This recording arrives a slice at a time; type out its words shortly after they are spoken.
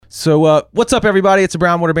So what's up, everybody? It's a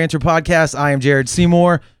Brownwater Banter podcast. I am Jared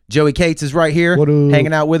Seymour. Joey Cates is right here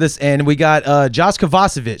hanging out with us. And we got Josh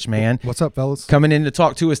Kovacevic, man. What's up, fellas? Coming in to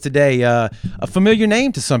talk to us today. A familiar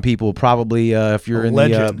name to some people, probably, if you're in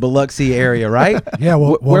the Biloxi area, right? Yeah,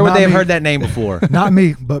 well, where would they have heard that name before? Not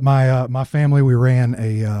me, but my family. We ran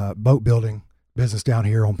a boat building business down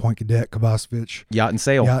here on Point Cadet, Kovacevic. Yacht and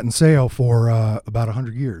Sail. For about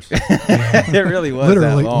 100 years. It really was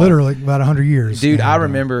literally about 100 years. Dude, I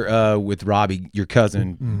remember with Robbie, your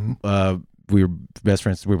cousin, we were best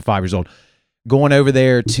friends. We were 5 years old. Going over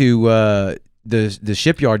there to the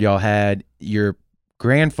shipyard y'all had, your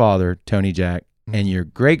grandfather, Tony Jack, and your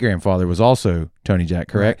great-grandfather was also Tony Jack,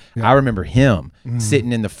 correct? Right. Yeah. I remember him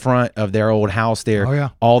sitting in the front of their old house there. Oh, yeah.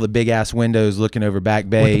 All the big-ass windows looking over Back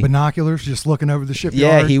Bay. With the binoculars, just looking over the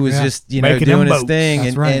shipyard. Yeah, he was just, doing his thing.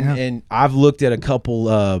 That's and I've looked at a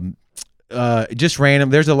couple just random.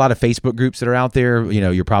 There's a lot of Facebook groups that are out there. You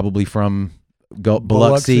know, you're probably from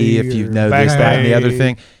Biloxi if you know this, that, and the other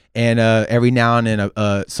thing. And every now and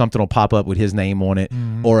then something will pop up with his name on it,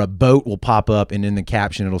 or a boat will pop up, and in the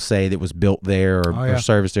caption it'll say that it was built there or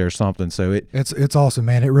serviced there or something. So it's awesome,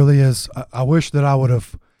 man. It really is. I wish that I would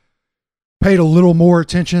have paid a little more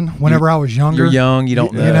attention whenever I was younger. You're young, you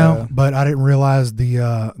don't know. You know, but I didn't realize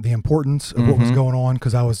the importance of what was going on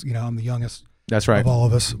because I was, I'm the youngest. That's right. Of all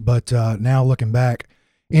of us. But now looking back,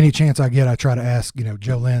 any chance I get, I try to ask,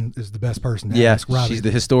 Jolynn is the best person to ask Robbie. She's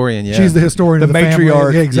the historian, She's the historian of the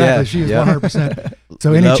matriarch. family. Yeah, exactly. She is 100%.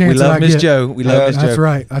 So any chance we love I Miss get, Joe. We love Miss Joe. That's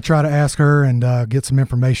right. I try to ask her and get some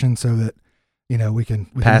information so that, we can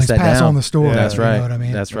pass on the story. Yeah, that's right. You know what I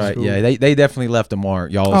mean? That's right. Cool. Yeah, they definitely left a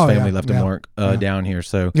mark. Y'all's family left a mark down here.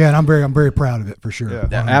 So yeah, and I'm very proud of it for sure. Yeah.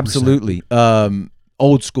 Absolutely.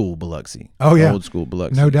 Old school Biloxi. Oh yeah, old school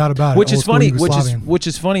Biloxi. No doubt about it. Which is funny. Which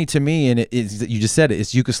is funny to me, and it is you just said it.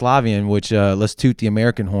 It's Yugoslavian. Which let's toot the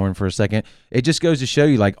American horn for a second. It just goes to show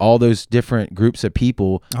you like all those different groups of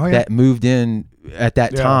people that moved in at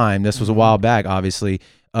that time. This was a while back, obviously.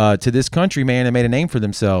 To this country, man, and made a name for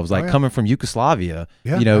themselves. Like coming from Yugoslavia,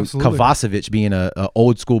 Kovacevic being a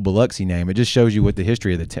old school Biloxi name. It just shows you what the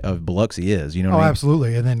history of Biloxi is. You know what I mean?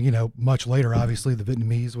 Absolutely. And then, much later, obviously, the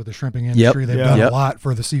Vietnamese with the shrimping industry, they've done a lot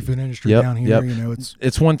for the seafood industry down here.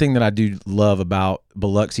 It's one thing that I do love about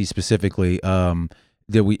Biloxi specifically. That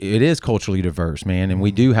it is culturally diverse, man, and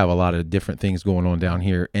we do have a lot of different things going on down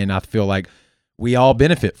here, and I feel like we all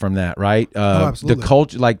benefit from that, right? Absolutely. The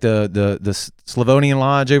culture, like the Slavonian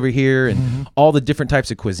Lodge over here, and all the different types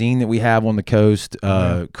of cuisine that we have on the coast,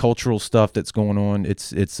 cultural stuff that's going on.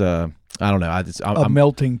 It's I don't know. It's a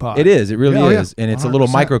melting pot. It is. It really is, and it's 100%. a little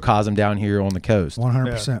microcosm down here on the coast.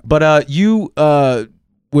 100%. But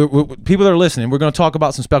we're people that are listening, we're going to talk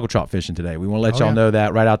about some speckled trout fishing today. We want to let y'all know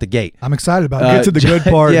that right out the gate. I'm excited about Get to the good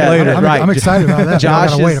part later. I'm excited about that.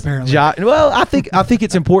 Josh wait, apparently. Well, I think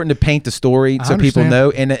it's important to paint the story so people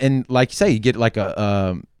know, and like you say, you get like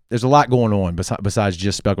there's a lot going on besides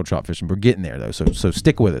just speckled trout fishing. We're getting there though, so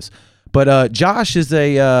stick with us. But Josh is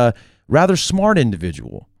a rather smart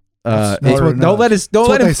individual. Don't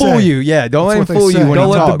let him fool you. Yeah, don't let him fool you when he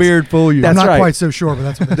talks. Don't let the beard fool you. I'm not quite so sure, but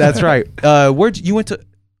that's what that's right. Where'd you went to?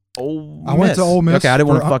 I went to Ole Miss. Okay, I didn't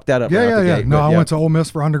want to fuck that up. Yeah. No, I went to Ole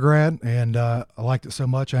Miss for undergrad, and I liked it so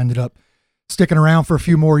much. I ended up sticking around for a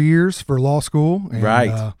few more years for law school. And,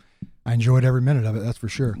 I enjoyed every minute of it. That's for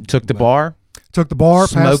sure. Took the bar,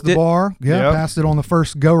 passed the bar. Yeah, passed it on the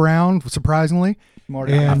first go round. Surprisingly.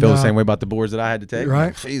 And, I feel the same way about the boards that I had to take.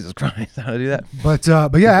 Right. Jesus Christ, how to do that? But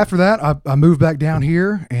yeah, after that, I moved back down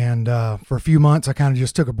here, and for a few months, I kind of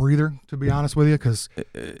just took a breather, to be honest with you, because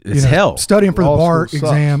it's hell. Studying for the bar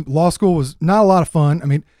exam, law school was not a lot of fun. I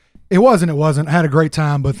mean, it wasn't. I had a great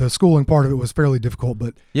time, but the schooling part of it was fairly difficult.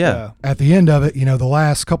 But at the end of it, the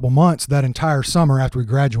last couple months, that entire summer after we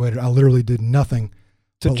graduated, I literally did nothing.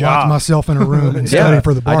 Locked myself in a room and studied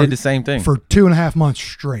for the bar. I did the same thing for 2.5 months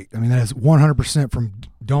straight. I mean, that is 100% from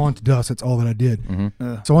dawn to dusk. That's all that I did.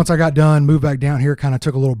 So once I got done, moved back down here, kind of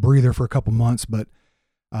took a little breather for a couple months, but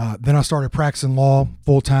then I started practicing law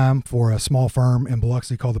full time for a small firm in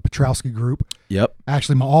Biloxi called the Petrowski Group. Yep.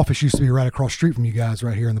 Actually, my office used to be right across the street from you guys,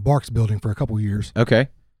 right here in the Barks building for a couple of years. Okay.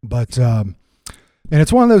 But and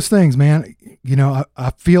it's one of those things, man.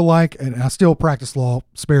 I feel like, and I still practice law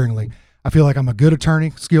sparingly. I feel like I'm a good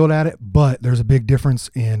attorney, skilled at it, but there's a big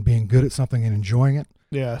difference in being good at something and enjoying it.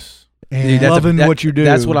 Yes. And loving what you do.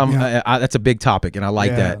 That's what that's a big topic, and I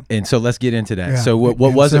like that. And so let's get into that. Yeah. So what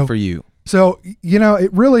was it for you? So,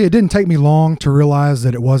 it didn't take me long to realize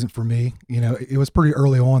that it wasn't for me. It was pretty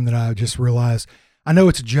early on that I just realized, I know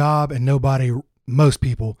it's a job, and most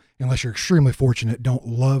people, unless you're extremely fortunate, don't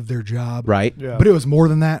love their job. Right. Yeah. But it was more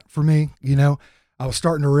than that for me. I was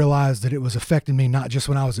starting to realize that it was affecting me, not just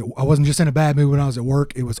when I wasn't just in a bad mood when I was at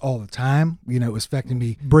work. It was all the time. It was affecting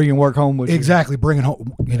me. Bringing work home with you. Bringing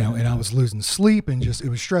home, and I was losing sleep and it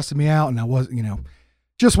was stressing me out, and I was,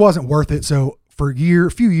 just wasn't worth it. So for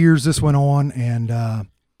a few years, this went on, and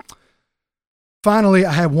finally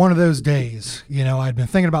I had one of those days. I'd been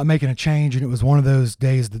thinking about making a change, and it was one of those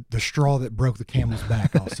days, the straw that broke the camel's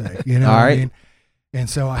back, I'll say. All right. what I mean? And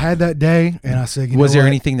so I had that day, and I said, was there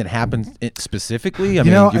anything that happened specifically? I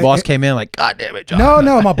mean, your boss came in like, God damn it, John.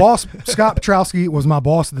 No, my boss, Scott Petrowski, was my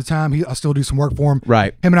boss at the time. I still do some work for him.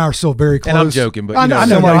 Right. Him and I are still very close. And I'm joking, but I know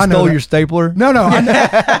somebody stole your stapler. No, I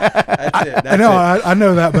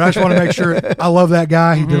know that, but I just want to make sure. I love that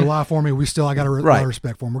guy. He did a lot for me. I got a lot of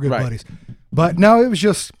respect for him. We're good buddies. But no, it was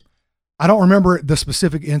just, I don't remember the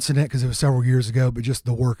specific incident because it was several years ago, but just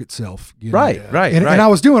the work itself. Right. And I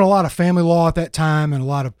was doing a lot of family law at that time, and a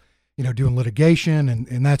lot of, doing litigation,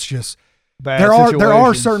 and that's just there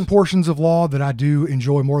are certain portions of law that I do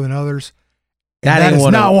enjoy more than others. That ain't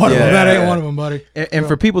one of them. That ain't one of them, buddy. And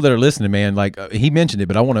for people that are listening, man, like he mentioned it,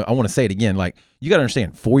 but I want to say it again. Like, you got to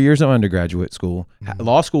understand, 4 years of undergraduate school,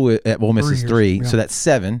 law school at Ole Miss is 3, so that's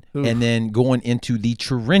 7, and then going into the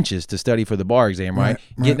trenches to study for the bar exam, right?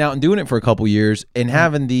 Getting out and doing it for a couple years, and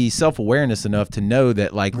having the self-awareness enough to know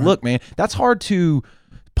that, like, look, man, that's hard to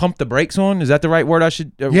pump the brakes on. Is that the right word I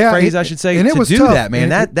should phrase I should say? And it was tough, that, man.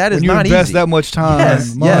 That is not easy. You invest that much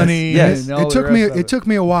time, money. Yes. It took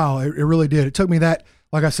me a while. It really did. It took me that,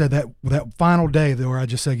 like I said, that final day where I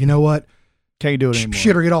just said, you know what? Can't do it anymore.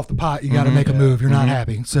 Shit, or get off the pot. You got to make a move. You're not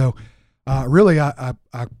happy. So really, I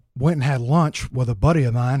went and had lunch with a buddy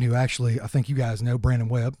of mine who actually, I think you guys know, Brandon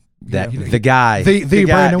Webb. The guy. The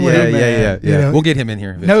Brandon Webb. Yeah. We'll get him in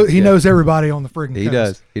here. He knows everybody on the friggin'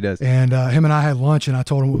 coast. He does. And him and I had lunch, and I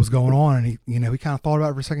told him what was going on, and he kind of thought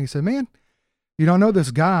about it for a second. He said, man, I know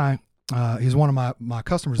this guy. He's one of my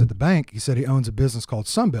customers at the bank. He said he owns a business called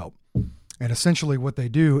Sunbelt. And essentially what they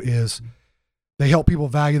do is they help people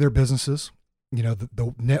value their businesses,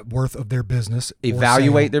 the net worth of their business.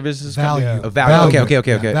 Evaluate their business? Value. Okay.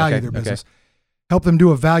 Value their business. Help them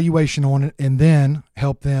do a valuation on it, and then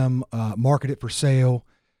help them market it for sale,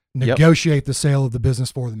 negotiate the sale of the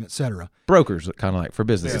business for them, etc. Brokers, kind of like for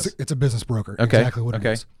businesses. It's a business broker. Okay. Exactly what it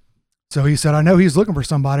is. So he said, I know he's looking for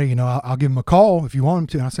somebody. I'll give him a call if you want him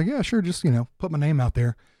to. And I said, yeah, sure. Just, put my name out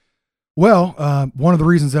there. Well, one of the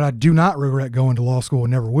reasons that I do not regret going to law school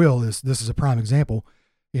and never will is this is a prime example.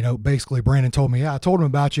 Basically Brandon told me, I told him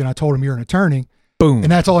about you, and I told him you're an attorney. Boom.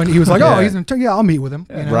 And that's all. He was like, oh, he's an attorney. Yeah, I'll meet with him.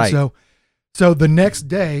 Right. So the next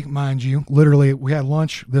day, mind you, literally we had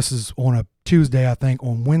lunch. This is on a Tuesday, I think.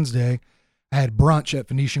 On Wednesday, I had brunch at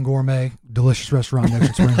Phoenician Gourmet, delicious restaurant next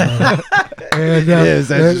to Spring Valley. And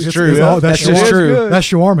that's true. That's just true. That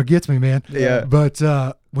shawarma gets me, man. Yeah. But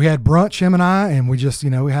we had brunch, him and I, and we just,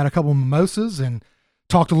 we had a couple of mimosas and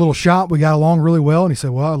talked a little shop. We got along really well. And he said,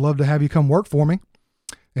 well, I'd love to have you come work for me.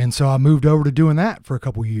 And so I moved over to doing that for a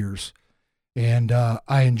couple of years. And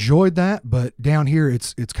I enjoyed that, but down here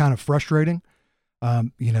it's kind of frustrating,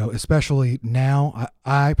 especially now.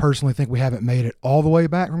 I personally think we haven't made it all the way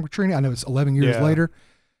back from Katrina. I know it's 11 years later,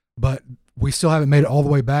 but we still haven't made it all the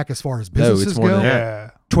way back as far as businesses go.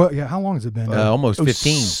 Yeah. 12, how long has it been? Almost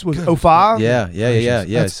 15. Was 05?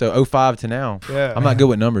 Yeah. So 05 to now. Yeah. I'm not good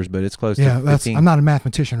with numbers, but it's close to 15. I'm not a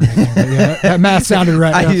mathematician or anything, but that math sounded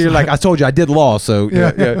right. You're like, I told you I did law, so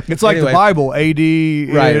yeah. It's like the Bible, AD.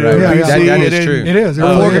 Right. That is true. It is.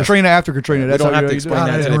 Before Katrina, after Katrina. We don't have to explain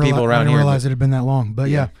that to the people around here. I didn't realize it had been that long, but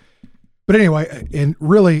yeah. But anyway, and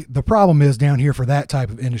really the problem is down here for that type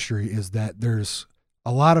of industry is that there's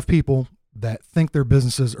a lot of people that think their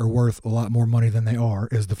businesses are worth a lot more money than they are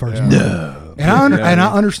is the first one. No. And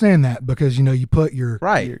I understand that because, you put your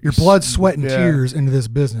blood, sweat, and tears into this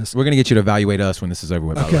business. We're going to get you to evaluate us when this is over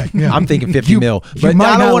with. Okay. Yeah. I'm thinking 50 mil. But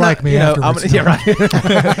might not like me afterwards. Yeah, right.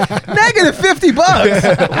 Negative $50.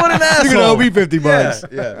 What an asshole. You're going to owe me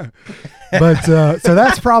 $50. Yeah. But so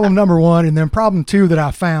that's problem number one. And then problem two that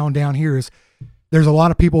I found down here is there's a lot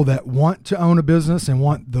of people that want to own a business and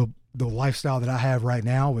want the lifestyle that I have right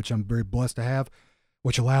now, which I'm very blessed to have,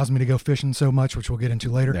 which allows me to go fishing so much, which we'll get into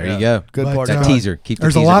later. There you go. Good part. That teaser. Keep the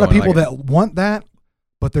there's teaser a lot of going, people that want that,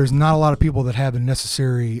 but there's not a lot of people that have the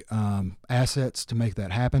necessary assets to make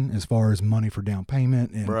that happen as far as money for down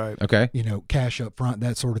payment and cash up front,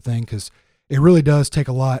 that sort of thing, because it really does take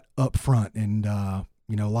a lot up front and a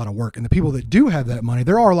lot of work. And the people that do have that money,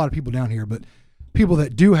 there are a lot of people down here, but people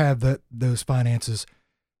that do have those finances,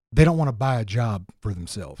 they don't want to buy a job for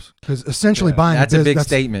themselves because essentially buying that's a big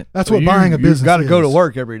statement. That's what buying a business is. You got to go to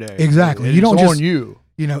work every day. Exactly. You don't just on you.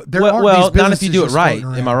 There aren't these not if you do it right.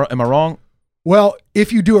 Am I wrong? Well,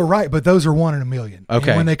 if you do it right, but those are 1 in a million.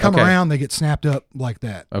 Okay. And when they come around, they get snapped up like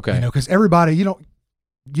that. Okay. You know, because everybody, you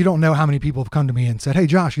don't know how many people have come to me and said, "Hey,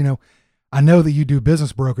 Josh, you know, I know that you do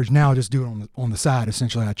business brokerage. Now I just do it on the side.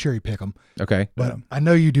 Essentially, I cherry pick them. Okay. But I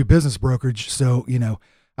know you do business brokerage, so you know."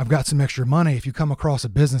 I've got some extra money. If you come across a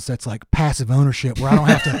business that's like passive ownership, where I don't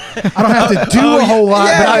have to do a whole lot,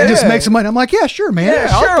 but I can just make some money. I'm like, yeah, sure, man. Yeah,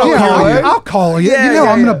 sure, I'll call you. Yeah, you know,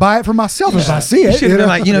 I'm going to buy it for myself if I see it. You should have been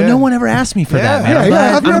like, no one ever asked me for that, man.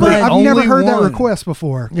 I've never heard that request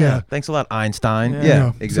before. Yeah. Thanks a lot, Einstein.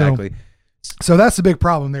 Yeah, exactly. So that's the big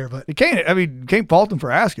problem there, but you can't fault them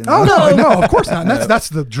for asking. Oh no, of course not. And that's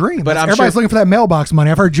the dream. But everybody's looking for that mailbox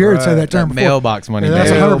money. I've heard Jared say that term before. Mailbox money. Yeah,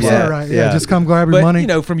 that's 100% right. Yeah, just come grab your money. You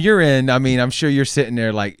know, from your end, I mean, I'm sure you're sitting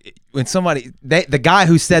there like when the guy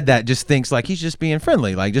who said that just thinks like he's just being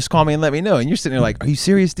friendly, like just call me and let me know. And you're sitting there like, are you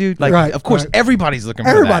serious, dude? Like, of course, everybody's looking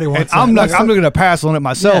for that. Everybody wants. I'm not going to pass on it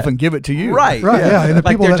myself and give it to you. Right. Yeah. And the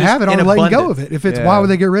people that have it aren't letting go of it. If it's why would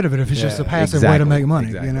they get rid of it if it's just a passive way to make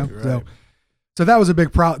money? You know. So that was a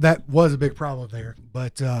big problem. That was a big problem there,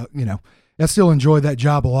 but you know, I still enjoyed that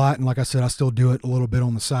job a lot, and like I said, I still do it a little bit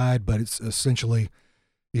on the side. But it's essentially,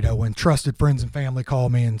 you know, when trusted friends and family call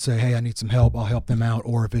me and say, "Hey, I need some help," I'll help them out.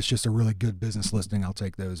 Or if it's just a really good business listing, I'll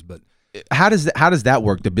take those. But how does that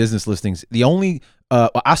work? The business listings. The only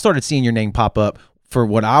I started seeing your name pop up for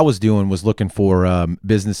what I was doing was looking for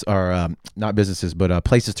business or not businesses, but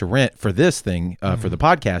places to rent for this thing for the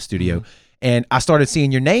podcast studio. Mm-hmm. And I started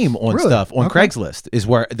seeing your name on stuff on Craigslist is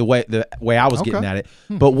where the way I was getting at it.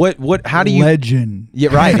 But how do you legend? Yeah,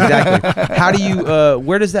 right, exactly. How do you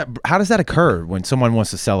how does that occur when someone wants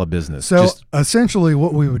to sell a business? So essentially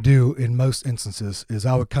what we would do in most instances is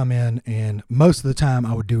I would come in and most of the time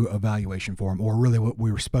I would do a valuation for them, or really what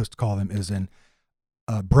we were supposed to call them is an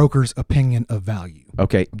broker's opinion of value.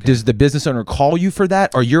 Okay. Does the business owner call you for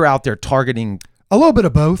that, or you're out there targeting? A little bit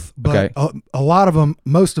of both, but a lot of them,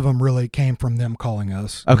 most of them really came from them calling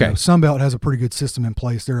us. Okay. You know, Sunbelt has a pretty good system in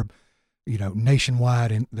place. They're, you know,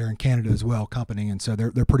 nationwide, and they're in Canada as well, company, and so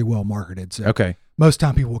they're pretty well marketed. So most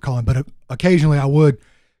time people will call in, but occasionally I would,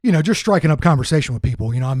 you know, just striking up conversation with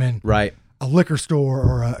people. You know, I'm in a liquor store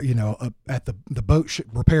or at the boat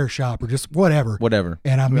repair shop or just whatever.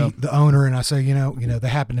 And I meet the owner and I say, you know, they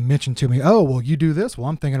happen to mention to me, oh, well, you do this. Well,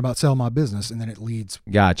 I'm thinking about selling my business, and then it leads.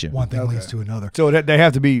 Gotcha. One thing leads to another. So they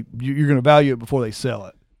have to be. You're going to value it before they sell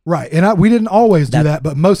it. Right. And we didn't always do that,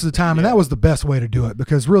 but most of the time, and that was the best way to do it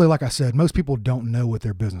because really, like I said, most people don't know what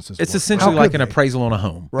their business is. It's essentially like an appraisal on a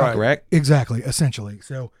home, right? Correct? Exactly. Essentially.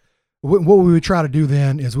 So what we would try to do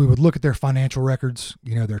then is we would look at their financial records,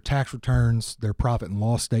 you know, their tax returns, their profit and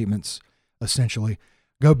loss statements, essentially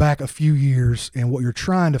go back a few years. And what you're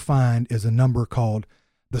trying to find is a number called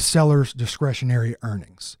the seller's discretionary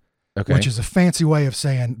earnings, which is a fancy way of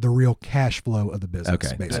saying the real cash flow of the business.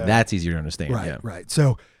 Okay. Basically. That's easier to understand. Right. Right.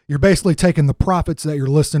 So you're basically taking the profits that you're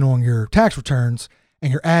listing on your tax returns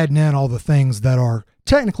and you're adding in all the things that are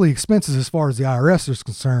technically expenses as far as the IRS is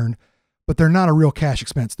concerned, but they're not a real cash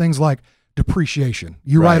expense. Things like depreciation.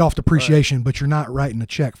 You write off depreciation, but you're not writing a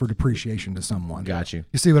check for depreciation to someone. Got you.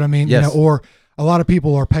 You see what I mean? Yes. You know, or a lot of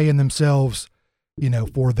people are paying themselves, you know,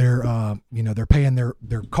 for their, they're paying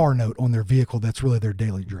their car note on their vehicle. That's really their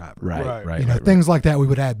daily driver. Right. You know, things like that we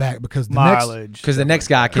would add back because the mileage. Because the next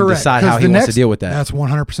guy can decide how he wants to deal with that. That's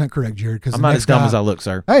 100% correct, Jared. I'm not as dumb as I look,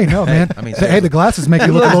 sir. Hey, no, man. The glasses make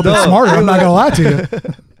you look a little bit smarter. I'm not going to lie to you.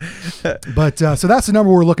 But so that's the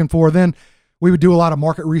number we're looking for. Then we would do a lot of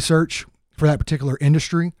market research for that particular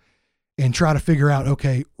industry and try to figure out,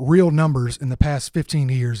 okay, real numbers in the past 15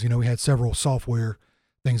 years. You know, we had several software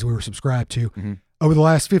things we were subscribed to. Mm-hmm. Over the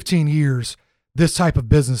last 15 years, this type of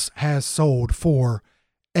business has sold for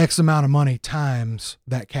X amount of money times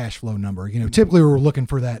that cash flow number. You know, typically we're looking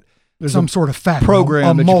for that some sort of factor,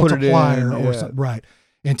 program, a multiplier or something. Right.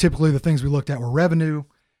 And typically the things we looked at were revenue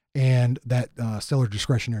and that seller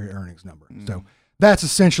discretionary earnings number. Mm. So that's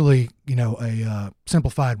essentially, you know, a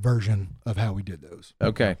simplified version of how we did those.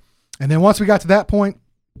 Okay. And then once we got to that point,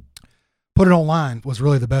 put it online was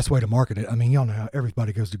really the best way to market it. I mean, y'all know how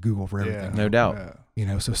everybody goes to Google for everything. No doubt. You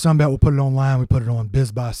know, so Sunbelt will put it online. We put it on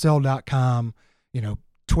bizbuysell.com, you know,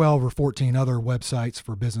 12 or 14 other websites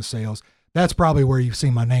for business sales. That's probably where you've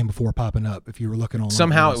seen my name before popping up if you were looking online.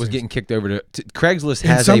 Somehow it was getting kicked over to Craigslist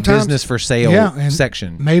has a business for sale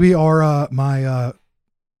section. Maybe our my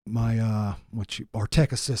our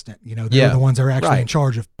tech assistant, they're the ones that are actually in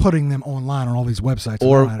charge of putting them online on all these websites,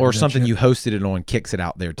 or something you hosted it on kicks it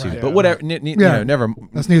out there too. Right. But whatever, never.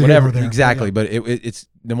 That's neither here nor there. Exactly, but it's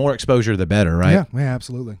the more exposure, the better, right? Yeah,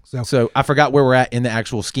 absolutely. So I forgot where we're at in the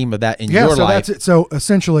actual scheme of that in your so life. That's it. So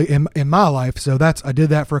essentially, in my life, I did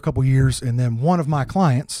that for a couple years, and then one of my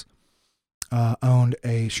clients owned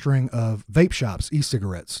a string of vape shops,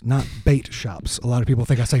 e-cigarettes, not bait shops. A lot of people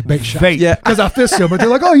think I say bait shops. Yeah, because I fist them, but they're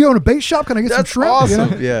like, "Oh, you own a bait shop? Can I get some shrimp?"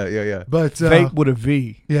 Awesome. Yeah. But vape with a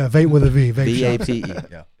V. Yeah, vape with a V.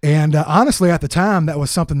 VAPE. Yeah. And honestly, at the time, that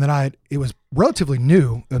was something that it was relatively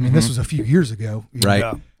new. I mean, this was a few years ago. Right.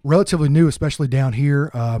 Yeah. Relatively new, especially down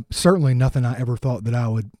here. Certainly nothing I ever thought that I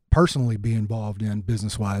would personally be involved in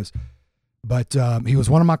business-wise. But he was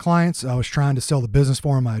one of my clients. I was trying to sell the business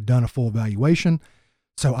for him. I had done a full evaluation.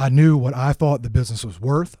 So I knew what I thought the business was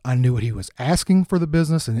worth. I knew what he was asking for the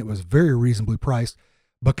business, and it was very reasonably priced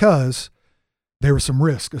because there was some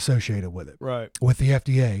risk associated with it. Right. With the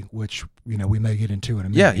FDA, which, we may get into in a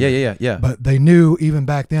minute. Yeah. But they knew even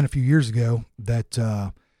back then, a few years ago, that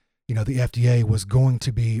the FDA was going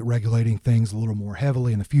to be regulating things a little more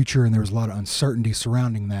heavily in the future, and there was a lot of uncertainty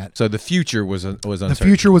surrounding that. So the future was uncertain. The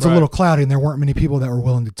future was a little cloudy, and there weren't many people that were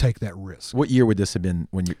willing to take that risk. What year would this have been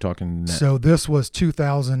when you're talking that? So this was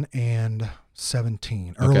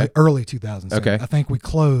 2017, early 2017. Okay. I think we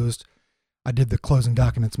closed. I did the closing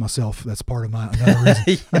documents myself. That's part of another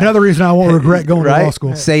reason. Another reason I won't regret going to law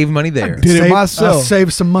school. Save money there. I did it myself. I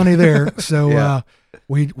saved some money there. So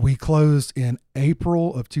we closed in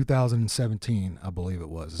April of 2017, I believe it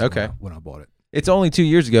was. When I bought it. It's only 2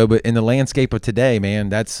 years ago, but in the landscape of today, man,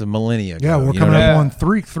 that's a millennia ago. Yeah, we're coming up on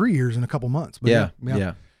three years in a couple months. But yeah.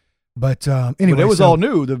 But anyway, but it was all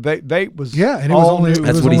new. The vape was and it was only new.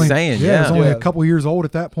 That's what he's saying. Yeah, it was only a couple years old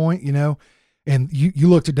at that point. And you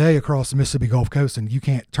look today across the Mississippi Gulf Coast, and you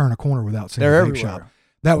can't turn a corner without seeing a vape shop.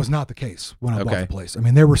 That was not the case when I bought the place. I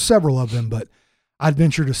mean, there were several of them, but I'd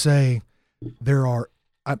venture to say there are.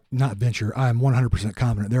 I am 100%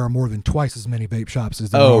 confident there are more than twice as many vape shops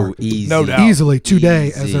as there are. Easy. No doubt. Easily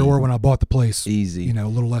today as there were when I bought the place. Easy. A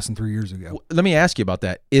little less than 3 years ago. Let me ask you about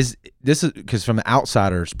that. Is this because from the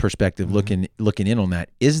outsider's perspective, looking in on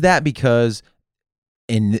that, is that because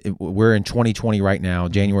we're in 2020 right now,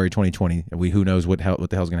 January 2020. Who knows what the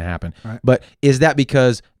hell's going to happen? Right. But is that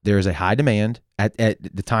because there is a high demand at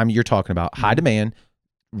the time you're talking about? High demand,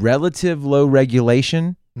 relative low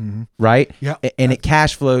regulation. Right. Yeah. And it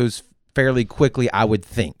cash flows fairly quickly, I would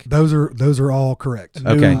think. Those are all correct.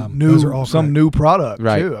 Okay. Those are all some new product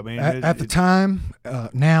right. too. I mean, at the time,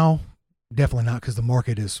 now definitely not, because the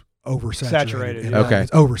market is oversaturated.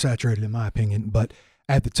 It's oversaturated in my opinion. But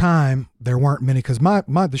at the time, there weren't many, because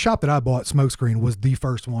the shop that I bought, Smokescreen, was the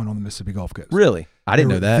first one on the Mississippi Gulf Coast. Really? I didn't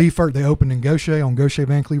know that. They opened in Gaucher on Gaucher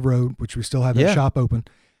Van Cleve Road, which we still have that shop open.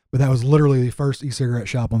 But that was literally the first e-cigarette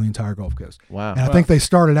shop on the entire Gulf Coast. Wow. And I think they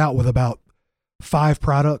started out with about 5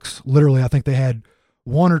 products. Literally, I think they had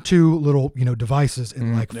 1 or 2 little, devices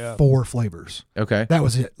in 4 flavors. Okay. That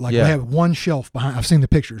was it. They have one shelf behind. I've seen the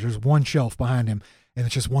pictures. There's one shelf behind him, and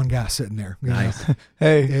it's just one guy sitting there. Nice.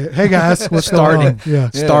 Hey guys, what's going on? Yeah.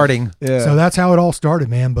 Starting. Yeah. So that's how it all started,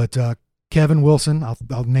 man. But Kevin Wilson,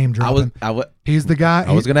 I'll name drop him. He's the guy.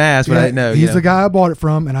 I was going to ask, but I didn't know. He's the guy I bought it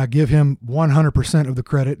from, and I give him 100% of the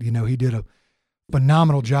credit. He did a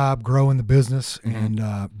phenomenal job growing the business and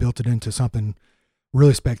built it into something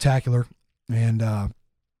really spectacular. And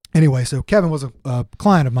anyway, so Kevin was a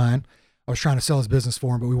client of mine. I was trying to sell his business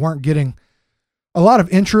for him, but we weren't getting a lot of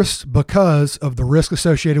interest because of the risk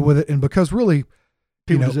associated with it, and because really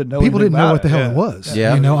people didn't know what the hell it was.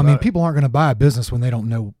 Yeah. I mean, people aren't going to buy a business when they don't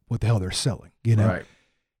know what the hell they're selling, Right.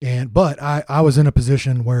 But I was in a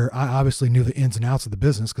position where I obviously knew the ins and outs of the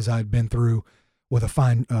business, because I had been through with a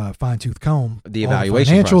fine tooth comb the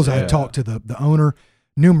evaluation financials. process. I had talked to the owner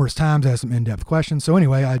numerous times, asked some in-depth questions. So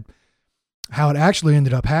anyway, how it actually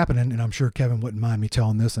ended up happening, and I'm sure Kevin wouldn't mind me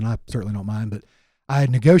telling this, and I certainly don't mind, but I had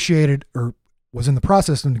negotiated, or was in the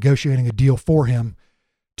process of negotiating, a deal for him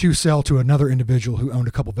to sell to another individual who owned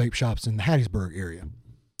a couple vape shops in the Hattiesburg area.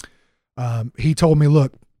 He told me,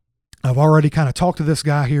 look, I've already kind of talked to this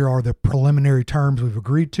guy. Here are the preliminary terms we've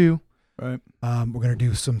agreed to. Right. We're going to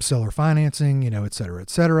do some seller financing, et cetera, et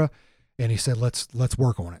cetera. And he said, let's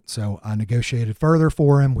work on it. So I negotiated further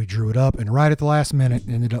for him. We drew it up, and right at the last minute,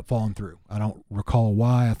 it ended up falling through. I don't recall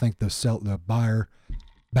why. I think the buyer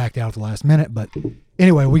backed out at the last minute, but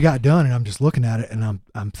anyway, we got done, and I'm just looking at it, and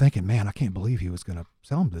I'm thinking, man, I can't believe he was going to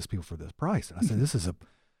sell them to this people for this price. And I said, this is a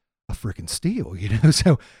freaking steal,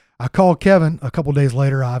 So I called Kevin a couple of days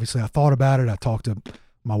later. Obviously, I thought about it. I talked to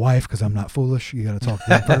my wife, because I'm not foolish. You got to talk to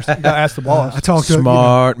them first. You got to ask the boss. I talked to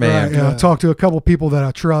smart man. I talked to a couple people that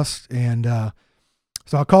I trust, and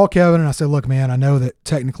so I called Kevin and I said, "Look, man, I know that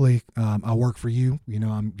technically I work for you.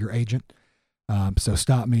 I'm your agent. So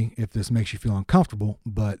stop me if this makes you feel uncomfortable.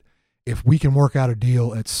 But if we can work out a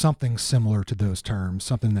deal at something similar to those terms,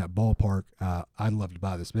 something in that ballpark, I'd love to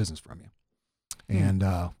buy this business from you." And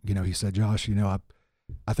he said, "Josh,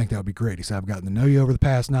 I think that would be great." He said, "I've gotten to know you over the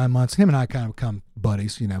past 9 months." Him and I kind of become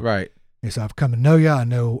buddies, Right. He said, "I've come to know you. I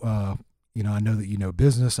know, I know that you know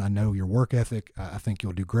business. I know your work ethic. I think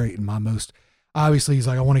you'll do great." And obviously, he's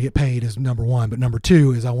like, "I want to get paid," is number one, but number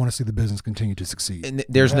two is I want to see the business continue to succeed. And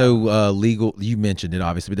there's no legal. You mentioned it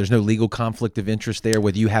obviously, but there's no legal conflict of interest there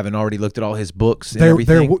with you having already looked at all his books and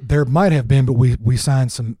everything. There might have been, but we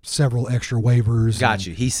signed several extra waivers. Got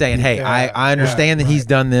you. He's saying, "Hey, I understand that he's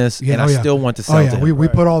done this, and I still want to sell to him." We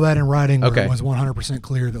put all that in writing. Where it was 100%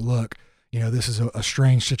 clear that look, this is a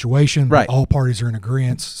strange situation. Right. But all parties are in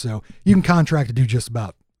agreement, so you can contract to do just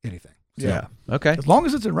about anything. Yeah. Okay. As long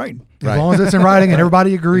as it's in writing. As long as it's in writing and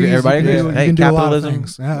everybody agrees. Everybody agrees. You can do a lot of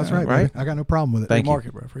things. Yeah, that's right. Right. I got no problem with it. Free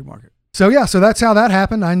market, bro. Free market. So that's how that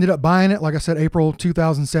happened. I ended up buying it, like I said, April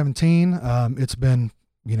 2017. It's been,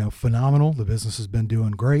 phenomenal. The business has been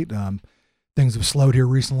doing great. Things have slowed here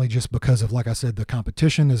recently just because of, like I said, the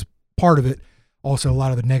competition is part of it. Also, a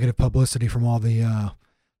lot of the negative publicity from all the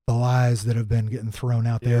lies that have been getting thrown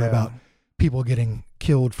out there about people getting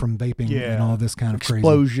killed from vaping and all this kind of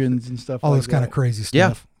explosions and stuff. All this kind of crazy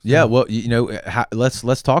stuff. Yeah. Well,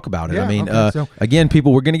 let's talk about it. I mean, again,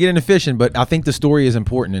 people, we're going to get into fishing, but I think the story is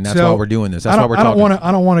important, and that's why we're doing this. That's why we're talking.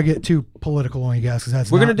 I don't want to get too political on you guys because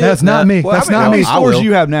that's not me. Well, that's not me. How many stores do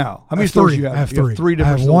you have now? How many stores do you have? I have three. Three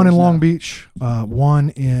different stores. I have one in Long Beach, one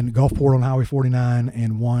in Gulfport on Highway 49,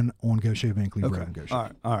 and one on Goshen Van Cleve Road in Goshen. All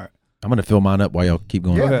right. I'm going to fill mine up while y'all keep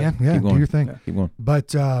going. Yeah. Keep going. Do your thing. Yeah. Keep going.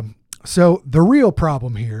 But so the real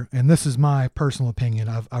problem here, and this is my personal opinion,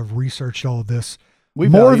 I've researched all of this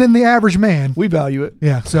more than the average man. We value it.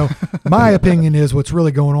 Yeah. So my opinion is what's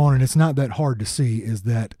really going on, and it's not that hard to see, is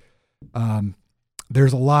that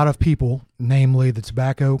there's a lot of people, namely the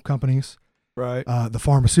tobacco companies, right, the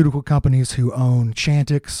pharmaceutical companies who own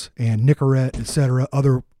Chantix and Nicorette, et cetera,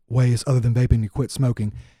 other ways other than vaping to quit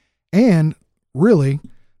smoking. And really,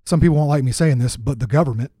 some people won't like me saying this, but the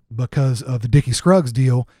government, because of the Dickie Scruggs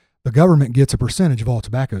deal, the government gets a percentage of all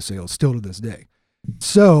tobacco sales still to this day.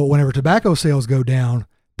 So whenever tobacco sales go down,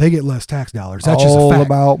 they get less tax dollars. That's just a fact. All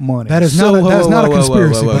about money. That is not a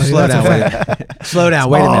conspiracy. Slow down. Slow down.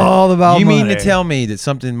 Wait a minute. All about you money. mean to tell me that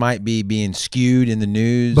something might be being skewed in the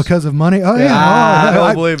news because of money? Oh yeah. I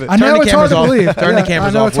don't believe it. I know it's hard to believe. Turn the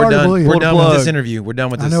cameras off. We're done. We're done with this interview. We're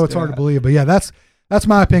done with this. I know it's hard to believe, but yeah, that's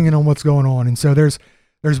my opinion on what's going on. And so there's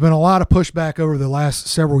been a lot of pushback over the last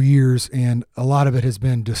several years, and a lot of it has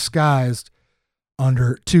been disguised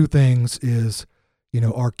under two things: is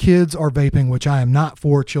our kids are vaping, which I am not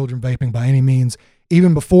for children vaping by any means.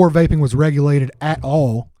 Even before vaping was regulated at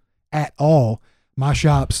all, my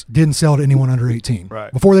shops didn't sell to anyone under 18.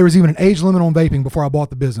 Right. Before there was even an age limit on vaping, before I bought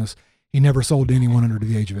the business, he never sold to anyone under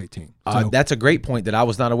the age of 18. So, that's a great point that I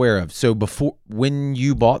was not aware of. So before, when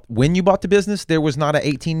you bought the business, there was not an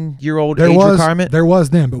 18-year-old age requirement? There was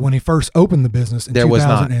then, but when he first opened the business in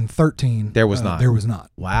 2013, there was not. There was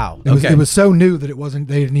not. Wow. It was so new that it wasn't.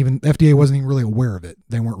 FDA wasn't even really aware of it.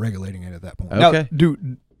 They weren't regulating it at that point. Okay. Now,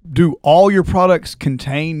 do all your products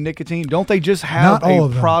contain nicotine? Don't they just have a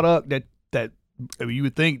product that you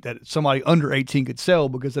would think that somebody under 18 could sell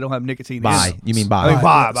because they don't have nicotine in them? You mean buy? I mean,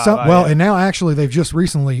 buy. Well, and now actually they've just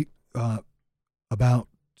recently, about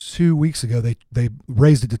 2 weeks ago, they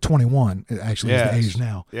raised it to 21. It actually is the age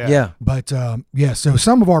now. Yeah. But so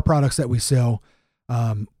some of our products that we sell,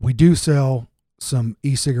 we do sell some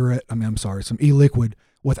some e-liquid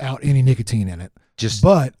without any nicotine in it.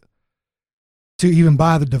 But to even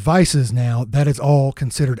buy the devices now, that is all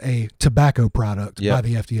considered a tobacco product by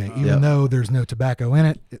the FDA. Even though there's no tobacco in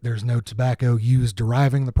it, there's no tobacco used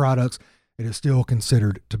deriving the products, it is still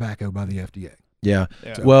considered tobacco by the FDA. Yeah.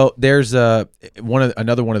 Well, there's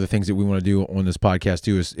another one of the things that we want to do on this podcast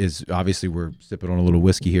too is obviously we're sipping on a little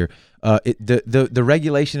whiskey here. The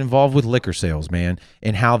regulation involved with liquor sales, man,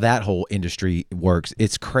 and how that whole industry works.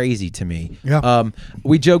 It's crazy to me. Yeah.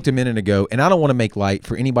 We joked a minute ago, and I don't want to make light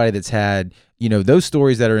for anybody that's had, those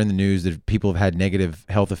stories that are in the news that people have had negative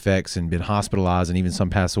health effects and been hospitalized and even some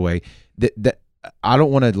pass away. That I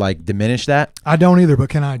don't want to diminish that. I don't either, but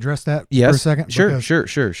can I address that for a second?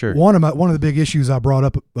 Sure. One of the big issues I brought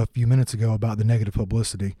up a few minutes ago about the negative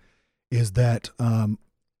publicity is that a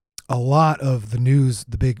lot of the news,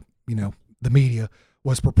 the big, the media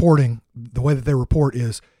was purporting, the way that they report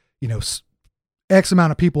is, X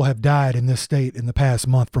amount of people have died in this state in the past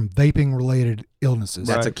month from vaping-related illnesses.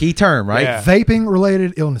 That's a key term, right? Yeah.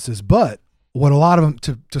 Vaping-related illnesses. But what a lot of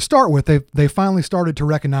them, to start with, they finally started to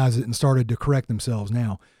recognize it and started to correct themselves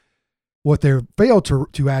now. What they failed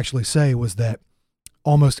to actually say was that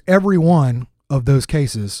almost every one of those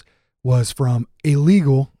cases was from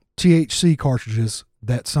illegal THC cartridges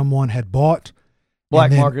that someone had bought.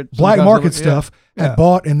 Black market stuff had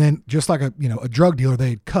bought, and then just like a drug dealer,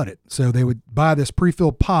 they'd cut it. So they would buy this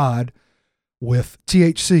pre-filled pod with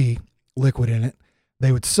THC liquid in it.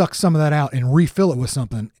 They would suck some of that out and refill it with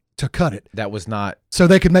something to cut it. That was not so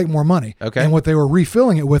they could make more money. Okay. And what they were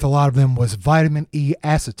refilling it with, a lot of them, was vitamin E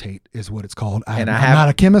acetate, is what it's called. I'm not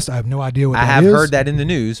a chemist. I have no idea what that is. I have heard that in the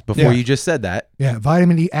news before you just said that. Yeah,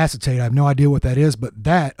 vitamin E acetate. I have no idea what that is, but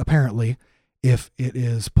that apparently, if it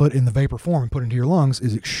is put in the vapor form and put into your lungs,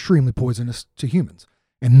 is extremely poisonous to humans.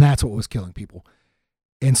 And that's what was killing people.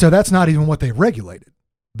 And so that's not even what they've regulated.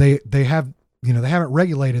 They haven't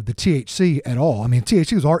regulated the THC at all. I mean,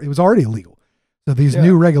 THC was already illegal. So these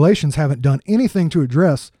new regulations haven't done anything to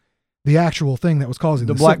address the actual thing that was causing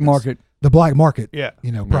the black sickness. market. The black market, Yeah.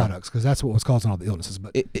 products, because that's what was causing all the illnesses.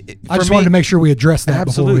 But I just me, wanted to make sure we addressed that.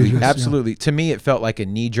 Absolutely, absolutely. To me, it felt like a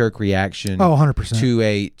knee-jerk reaction.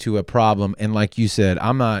 100% to a problem. And like you said,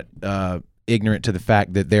 I'm not ignorant to the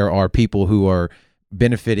fact that there are people who are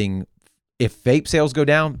benefiting. If vape sales go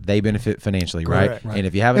down, they benefit financially, right? And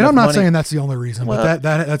if you have, and I'm not money, saying that's the only reason, but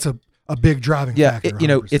that's a big driving factor.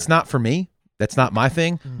 It's not for me. That's not my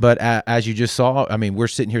thing. But as you just saw, I mean, we're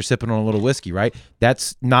sitting here sipping on a little whiskey, right?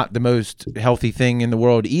 That's not the most healthy thing in the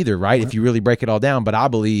world either, right? If you really break it all down. But I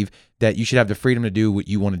believe that you should have the freedom to do what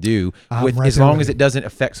you want to do, as long as it doesn't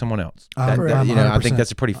affect someone else. I think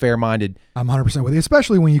that's a pretty fair-minded. I'm 100% with you,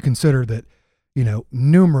 especially when you consider that,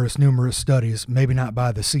 numerous studies, maybe not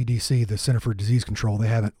by the CDC, the Center for Disease Control, they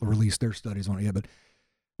haven't released their studies on it yet, but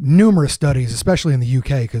numerous studies, especially in the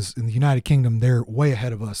UK, because in the United Kingdom, they're way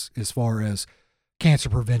ahead of us as far as cancer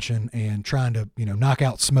prevention and trying to, knock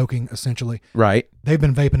out smoking, essentially. Right. They've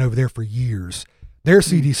been vaping over there for years. Their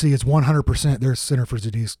CDC is 100%, their Center for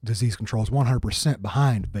Disease Control is 100%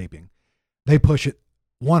 behind vaping. They push it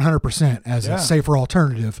 100% as a safer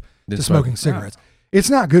alternative to smoking cigarettes. It's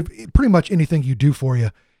not good. Pretty much anything you do for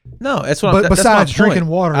you. No, that's what. Besides drinking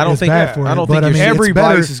water, I don't think bad for you. I don't think every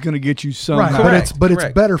vice is going to get you some. Right, but it's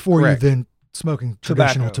better for you than smoking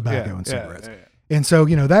traditional tobacco and cigarettes. And so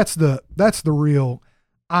that's the real,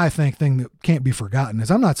 I think, thing that can't be forgotten. Is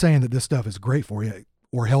I'm not saying that this stuff is great for you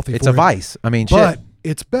or healthy. It's a vice. I mean, but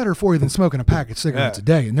it's better for you than smoking a pack of cigarettes a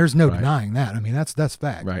day, and there's no denying that. I mean, that's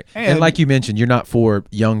fact. Right. And like you mentioned, you're not for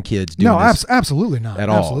young kids doing this. Absolutely not. At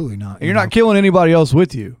all. Absolutely not. And you're not killing anybody else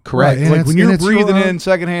with you. Correct. Right. Like when you're breathing in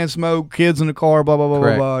secondhand smoke, kids in the car, blah, blah, blah,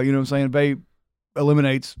 blah, blah. You know what I'm saying? Vape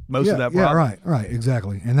eliminates most of that problem. Yeah, right,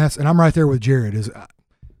 exactly. And I'm right there with Jared. Is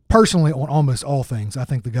personally, on almost all things, I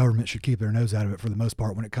think the government should keep their nose out of it for the most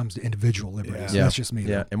part when it comes to individual liberties. That's just me.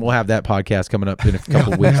 Yeah, and we'll have that podcast coming up in a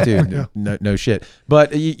couple of weeks too. No shit.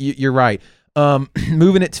 But you're right.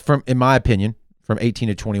 Moving it from, in my opinion, from 18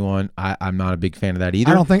 to 21, I'm not a big fan of that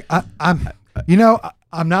either. I don't think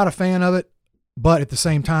I'm not a fan of it. But at the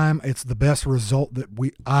same time, it's the best result that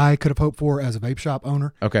I could have hoped for as a vape shop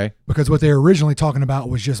owner. Okay. Because what they were originally talking about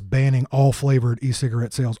was just banning all flavored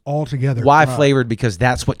e-cigarette sales altogether. Why flavored? Because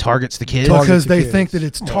that's what targets the kids? Because they think that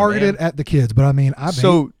it's targeted at the kids. But I mean, I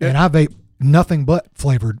vape nothing but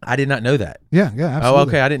flavored. I did not know that. Yeah, absolutely. Oh,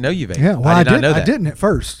 okay. I didn't know you vape. Yeah, well, I didn't at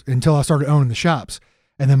first until I started owning the shops.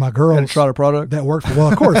 And then my girl tried a product that worked for,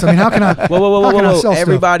 well, of course. I mean, how can I? Whoa.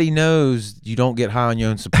 Everybody knows you don't get high on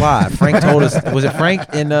your own supply. Frank told us, was it Frank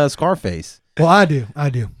in Scarface? Well, I do.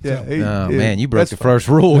 Yeah. So. Man, you broke the first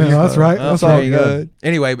rule. Yeah, that's right. That's all good.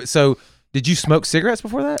 Anyway, so did you smoke cigarettes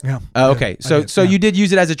before that? Yeah. Okay. So you did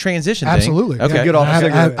use it as a transition thing? Absolutely. Okay. Get off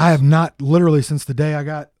cigarettes. I have not, literally since the day I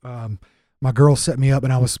got, my girl set me up,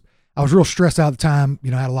 and I was real stressed out at the time.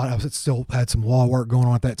 I still had some law work going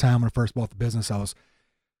on at that time when I first bought the business. I was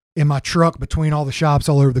in my truck between all the shops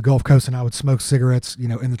all over the Gulf Coast, and I would smoke cigarettes,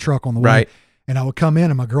 in the truck on the way. Right. And I would come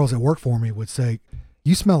in, and my girls that work for me would say,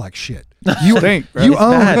 "You smell like shit. You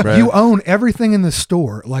own everything in the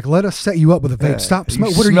store. Like, let us set you up with a vape. Stop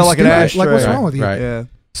smoking. What are you like an ashtray? Like, what's wrong with you?" Right. Yeah.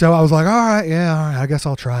 So I was like, all right, I guess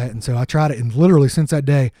I'll try it. And so I tried it, and literally since that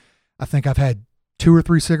day, I think I've had 2 or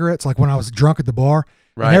 3 cigarettes. Like when I was drunk at the bar,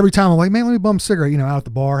 and every time I'm like, man, let me bum a cigarette. Out at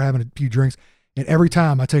the bar having a few drinks. And every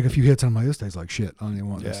time I take a few hits, I'm like, this tastes like shit. I don't even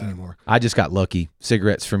want this anymore. I just got lucky.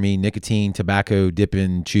 Cigarettes for me, nicotine, tobacco,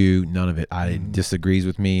 dipping, chew, none of it. It disagrees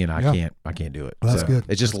with me, and I can't do it. Well, that's good.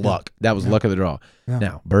 It's just that's luck. Good. That was luck of the draw. Yeah.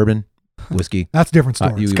 Now, bourbon, whiskey. That's a different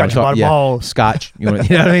story. Scotch by balls. Scotch. You know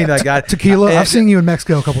what I mean? Like tequila. I've seen you in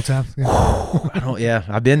Mexico a couple times. Yeah.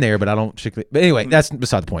 I've been there, but I don't particularly. But anyway, that's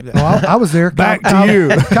beside the point. Well, I was there. Back to you.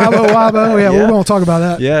 Cabo Wabo. Yeah, we're going to talk about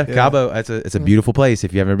that. Yeah, Cabo. It's a beautiful place.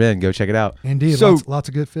 If you haven't been, go check it out. Indeed. So, lots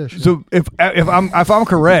of good fish. So if I'm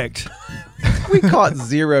correct. We caught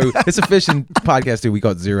zero. It's a fishing podcast too. We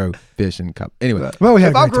caught zero fish in cup. Anyway, well,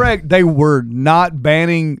 if I'm correct, they were not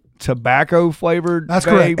banning tobacco flavored. That's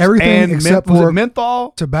correct. Everything except for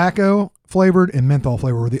menthol, tobacco flavored, and menthol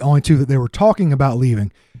flavor were the only two that they were talking about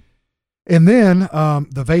leaving. And then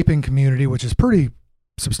the vaping community, which is pretty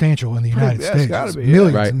substantial in the United States,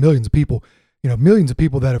 millions and millions of people. Millions of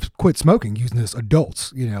people that have quit smoking using this.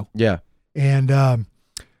 Adults, Yeah. And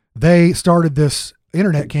they started this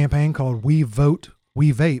internet campaign called We Vote,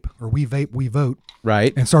 We Vape, or We Vape, We Vote.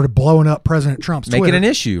 Right. And started blowing up President Trump's Twitter. Making an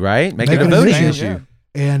issue, right? Making a voting issue. Yeah.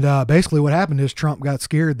 And basically what happened is Trump got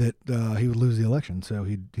scared that he would lose the election, so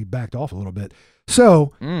he backed off a little bit.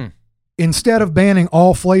 So instead of banning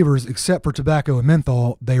all flavors except for tobacco and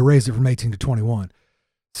menthol, they raised it from 18 to 21.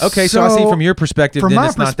 Okay, so I see from your perspective. From then my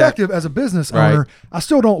it's perspective not that, as a business owner, I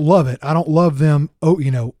still don't love it. I don't love them,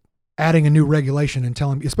 adding a new regulation and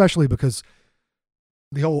telling me, especially because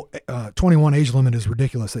the whole 21 age limit is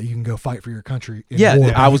ridiculous that you can go fight for your country.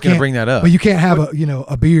 Yeah, I was going to bring that up. But you can't have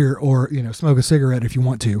a beer or smoke a cigarette if you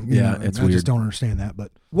want to. It's weird. I just don't understand that.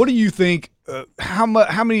 But what do you think? How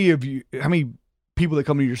many people that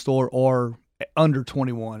come to your store are under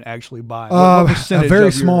 21 actually buy? What percentage? A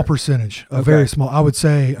very small percentage. Very small. I would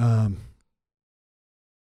say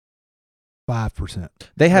 5%.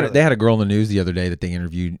 They had a girl in the news the other day that they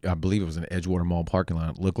interviewed. I believe it was in Edgewater Mall parking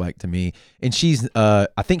lot. It looked like to me, and she's I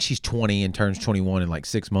think she's 20 and turns 21 in like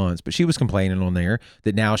 6 months. But she was complaining on there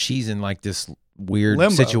that now she's in like this weird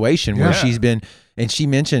situation where she's been, and she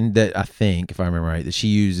mentioned that, I think if I remember right, that she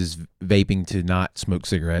uses vaping to not smoke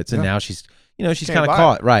cigarettes, and now she's kind of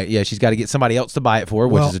caught, right? Yeah, she's got to get somebody else to buy it for her,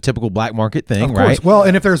 which is a typical black market thing, right? Well,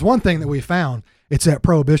 and if there's one thing that we found, it's that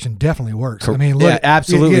prohibition definitely works. I mean, look,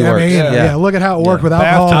 absolutely works. Look at how it worked with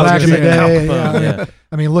alcohol back in the day.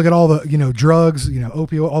 I mean, look at all the drugs,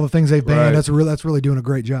 opioid, all the things they've banned. Right. That's really doing a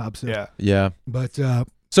great job. So. Yeah. But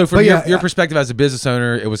so from your perspective as a business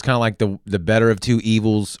owner, it was kind of like the better of two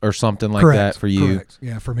evils or something like that for you. Correct.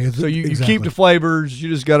 Yeah, for me. So you keep the flavors. You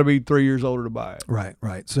just got to be 3 years older to buy it.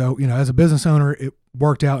 Right. So as a business owner, it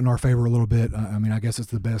worked out in our favor a little bit. I mean, I guess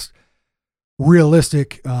it's the best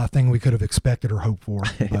realistic thing we could have expected or hoped for,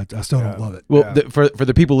 but I still don't love it. Well, for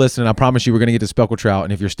the people listening, I promise you we're going to get to speckled trout,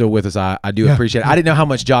 and if you're still with us, I do appreciate it. I didn't know how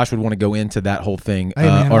much Josh would want to go into that whole thing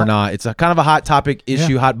or not. It's a kind of a hot topic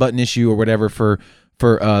issue, hot button issue or whatever for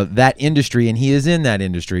that industry, and he is in that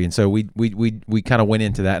industry, and so we kind of went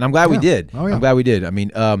into that, and I'm glad we did. I'm glad we did. I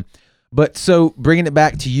mean, but so bringing it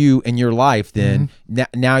back to you and your life, then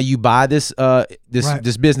now you buy this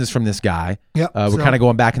this business from this guy. Yep. We're kind of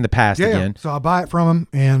going back in the past again. So I buy it from him,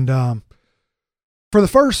 and for the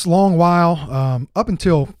first long while, up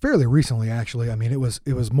until fairly recently, actually, I mean, it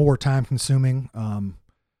was more time consuming.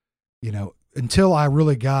 Until I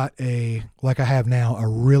really got like I have now, a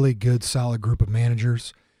really good solid group of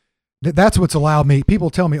managers. That's what's allowed me. People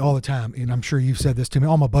tell me all the time, and I'm sure you've said this to me.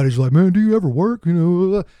 All my buddies are like, "Man, do you ever work?"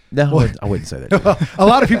 No, I wouldn't say that. A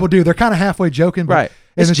lot of people do. They're kind of halfway joking, but right?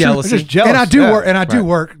 It's jealousy. It's jealous. And I do work, and I do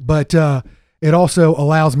work, but it also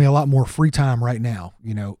allows me a lot more free time right now.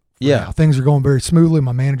 Now. Things are going very smoothly.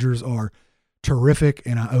 My managers are terrific,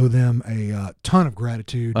 and I owe them a ton of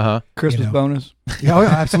gratitude. Christmas bonus. Yeah,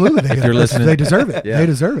 absolutely. If you're listening, they deserve it. They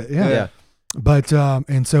deserve it. Yeah. But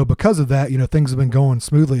and so because of that, things have been going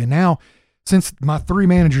smoothly. And now, since my three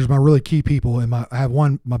managers, my really key people, and I have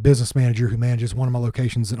my business manager who manages one of my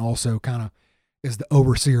locations and also kind of is the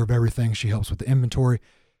overseer of everything. She helps with the inventory.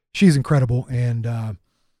 She's incredible. And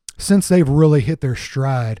since they've really hit their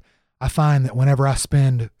stride, I find that whenever I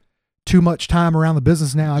spend too much time around the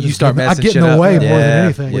business now, I get in the way more than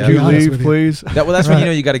anything. Would you leave, please? That's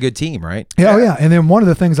when you got a good team, right? Yeah. And then one of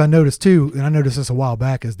the things I noticed too, and I noticed this a while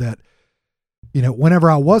back, is that whenever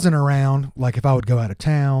I wasn't around, like if I would go out of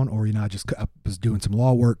town or, I was doing some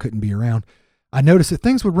law work, couldn't be around, I noticed that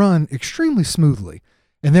things would run extremely smoothly.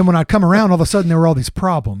 And then when I'd come around, all of a sudden there were all these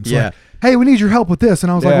problems. Yeah. Like, hey, we need your help with this.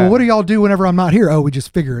 And I was like, well, what do y'all do whenever I'm not here? Oh, we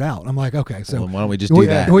just figure it out. I'm like, okay, so why don't we just do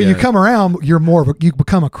that? When you come around, you're more of you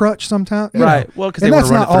become a crutch sometimes. Right. Well, because they want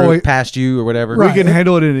to run it through past you or whatever. Right. We can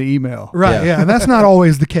handle it in an email. Right. Yeah. And that's not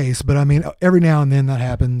always the case, but I mean, every now and then that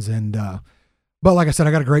happens. And, But like I said,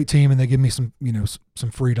 I got a great team, and they give me some, some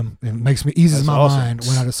freedom, and it eases my mind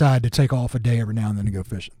when I decide to take off a day every now and then to go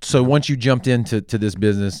fishing. So once you jumped into this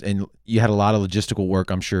business, and you had a lot of logistical work,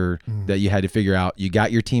 I'm sure that you had to figure out. You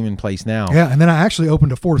got your team in place now. Yeah, and then I actually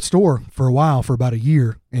opened a fourth store for a while, for about a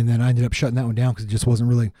year, and then I ended up shutting that one down because it just wasn't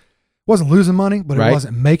losing money, but it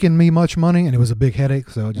wasn't making me much money, and it was a big headache.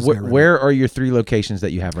 So I just where are your 3 locations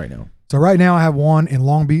that you have right now? So right now I have one in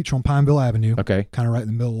Long Beach on Pineville Avenue. Okay, kind of right in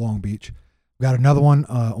the middle of Long Beach. Got another one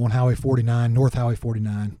on Highway 49, North Highway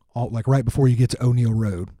 49, like right before you get to O'Neill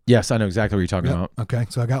Road. Yes, I know exactly what you're talking about. Okay,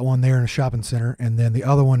 so I got one there in a shopping center, and then the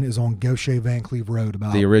other one is on Gaucher Van Cleve Road.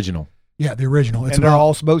 About the original. Yeah, the original. They're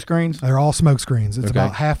all smoke screens? They're all smoke screens. It's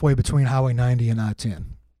about halfway between Highway 90 and I-10.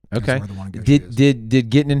 Okay. Did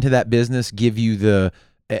getting into that business give you the,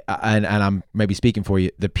 and I'm maybe speaking for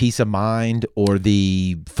you, the peace of mind or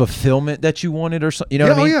the fulfillment that you wanted, or something? You know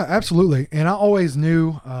what I mean? Oh yeah, absolutely. And I always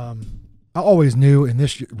knew, and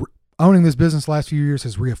this owning this business last few years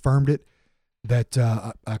has reaffirmed it, that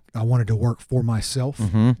I wanted to work for myself.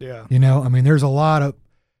 Mm-hmm. Yeah. I mean, there's a lot of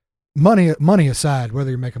money aside, whether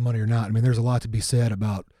you're making money or not. I mean, there's a lot to be said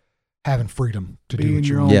about having freedom to do what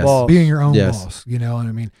you want. Boss. Being your own boss, and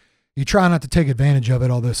I mean, you try not to take advantage of it,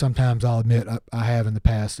 although sometimes I'll admit I have in the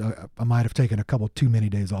past. I might have taken a couple too many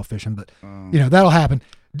days off fishing, but that'll happen.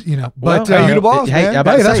 But hey, you the boss, man. Hey,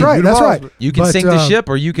 that's right. You can sink the ship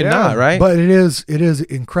or you can not, right? But it is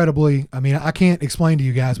incredibly. I mean, I can't explain to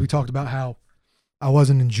you guys. We talked about how I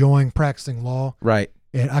wasn't enjoying practicing law, right?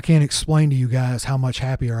 And I can't explain to you guys how much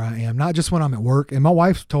happier I am. Not just when I'm at work. And my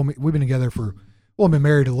wife told me, we've been together I've been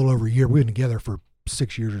married a little over a year. We've been together for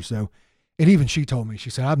 6 years or so. And even she told me,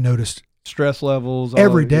 she said, I've noticed stress levels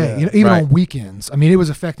every day, even on weekends. I mean, it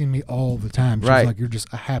was affecting me all the time. She was like, you're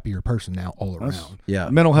just a happier person now all around.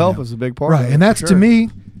 Mental health is a big part of it. And that's to me,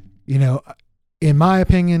 in my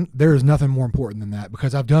opinion, there is nothing more important than that,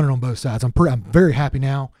 because I've done it on both sides. I'm very happy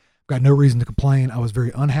now. Got no reason to complain. I was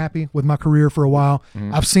very unhappy with my career for a while.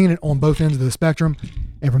 I've seen it on both ends of the spectrum.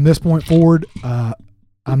 And from this point forward,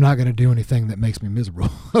 I'm not going to do anything that makes me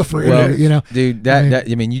miserable. Dude, I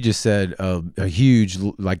mean, you just said a huge,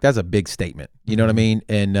 that's a big statement. You know what I mean?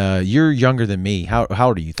 And you're younger than me. How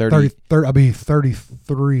old are you? 30? I'll be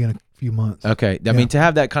 33 in a few months. Okay. I mean, to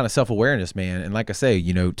have that kind of self-awareness, man, and like I say,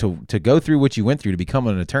 to go through what you went through to become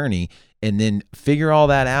an attorney, and then figure all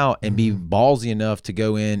that out and be ballsy enough to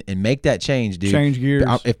go in and make that change, dude. Change gears.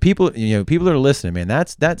 If people, people that are listening, man,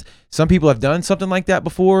 that's some people have done something like that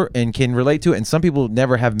before and can relate to it, and some people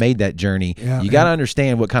never have made that journey. You got to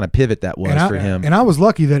understand what kind of pivot that was for him. And I was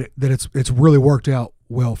lucky that it's really worked out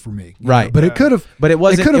well for me. Right. But it could have. But it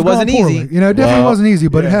wasn't easy. It definitely wasn't easy,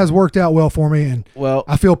 but it has worked out well for me. And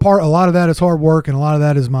I feel a lot of that is hard work, and a lot of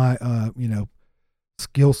that is my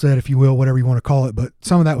skill set, if you will, whatever you want to call it. But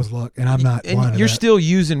some of that was luck, and I'm not. And you're still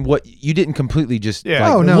using what you didn't completely just.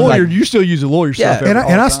 You still use the lawyer stuff. And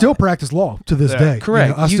I still practice law to this day.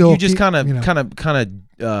 Correct. You just kind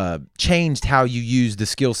of changed how you use the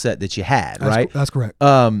skill set that you had. Right. That's correct.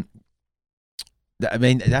 I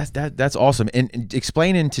mean, that's awesome. And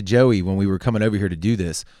explaining to Joey when we were coming over here to do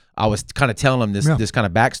this, I was kind of telling him this kind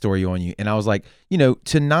of backstory on you, and I was like,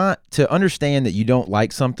 to understand that you don't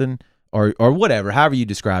like something. Or whatever, however you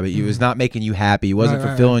describe it, it was not making you happy, it wasn't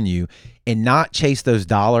fulfilling you, and not chase those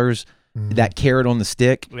dollars, that carrot on the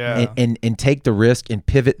stick, and take the risk and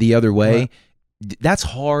pivot the other way. Right. That's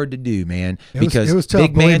hard to do, man, because it was tough,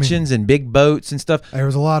 big mansions and big boats and stuff. There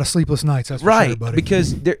was a lot of sleepless nights, that's for sure, buddy.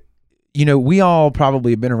 Because we all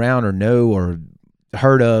probably have been around or know or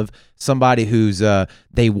heard of somebody who's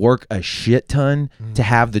they work a shit ton to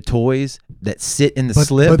have the toys that sit in the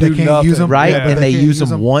slip, but they can't use them, right? And they use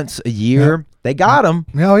them once a year. Yep. They got them.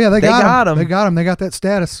 Oh yeah, they got them. They got them. They got that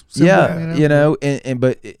status. Symbol,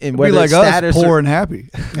 and whether like status us, poor and happy.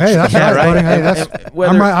 Hey, that's right. Hey,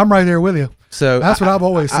 I'm right there with you. So that's what I've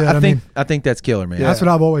always said. I think that's killer, man. That's what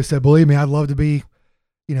I've always said. Believe me, I'd love to be,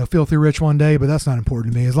 filthy rich one day, but that's not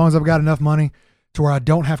important to me. As long as I've got enough money to where I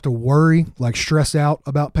don't have to worry, stress out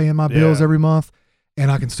about paying my bills every month, and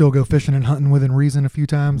I can still go fishing and hunting within reason a few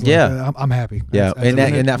times. I'm happy. That's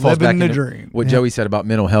that falls back into what Joey said about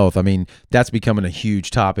mental health. I mean, that's becoming a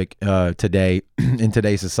huge topic today in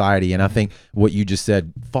today's society, and I think what you just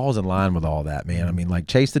said falls in line with all that, man. I mean,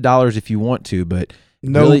 chase the dollars if you want to, but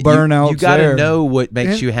really, burnout. You got to know what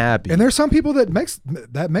makes you happy. And there's some people that makes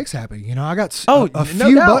happy. I got a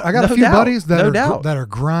few buddies that are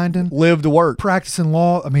grinding, live to work, practicing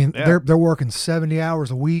law. I mean, they're working 70 hours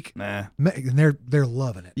a week, and they're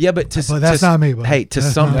loving it. Yeah, but that's not me. Buddy. Hey, to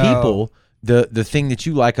some people, the thing that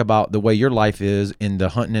you like about the way your life is in the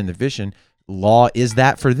hunting and the fishing, law is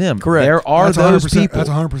that for them. Correct. There are those people. That's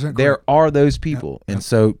 100% correct. There are those people, and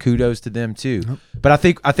so kudos to them too. But I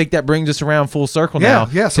think that brings us around full circle now.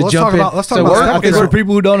 Yeah. So let's talk about I think we're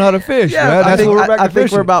people who don't know how to fish. Yeah, I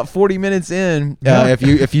think we're about 40 minutes in.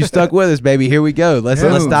 If you stuck with us, baby, here we go. Let's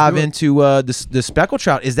dive into the speckled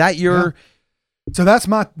trout. Is that your? Yeah. So that's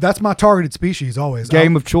my targeted species always.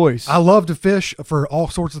 Game of choice. I love to fish for all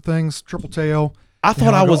sorts of things. Triple tail. I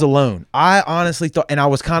thought I was alone. I honestly thought, and I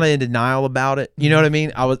was kind of in denial about it. You know what I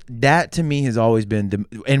mean? That to me has always been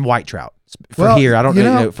and white trout for here. I don't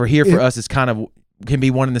know. For here, for us, it's kind of can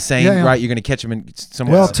be one and the same, right? You're going to catch them in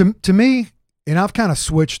somewhere. Well, to me, and I've kind of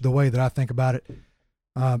switched the way that I think about it.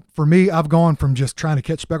 For me, I've gone from just trying to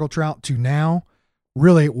catch speckled trout to now.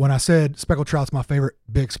 Really, when I said speckled trout's my favorite,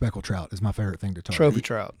 big speckled trout is my favorite thing to target.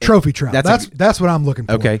 Trophy trout. That's what I'm looking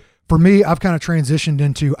for. Okay. For me, I've kind of transitioned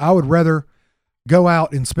into I would rather go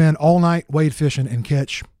out and spend all night wade fishing and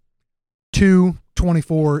catch 2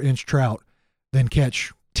 24-inch trout than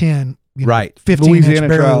catch 10, 15-inch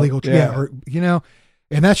barely legal trout. Yeah,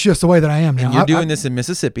 and that's just the way that I am now. And you're doing this in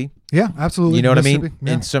Mississippi. Yeah, absolutely. You know what I mean?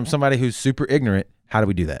 Yeah. And somebody who's super ignorant, how do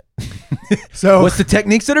we do that? So what's the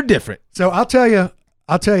techniques that are different? So I'll tell you,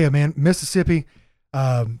 man, Mississippi,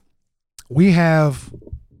 we have,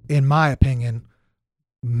 in my opinion,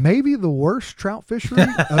 maybe the worst trout fishery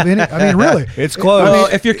of any. I mean, really, it's close.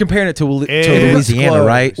 Well, if you're comparing it to Louisiana, close.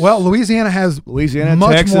 Right? Well, Louisiana has much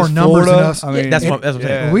Texas, more numbers Florida. than us. I mean, that's what I'm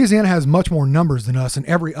saying. Louisiana has much more numbers than us, and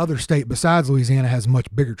every other state besides Louisiana has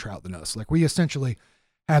much bigger trout than us. Like we essentially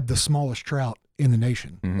have the smallest trout in the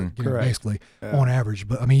nation, basically on average.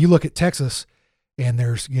 But I mean, you look at Texas, and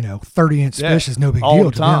there's 30-inch fish is no big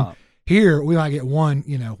deal to them. Here, we might get one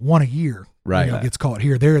a year. Right. Gets caught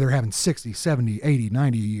here. They're having 60, 70, 80,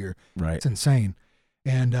 90 a year. Right. It's insane.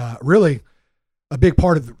 And really, a big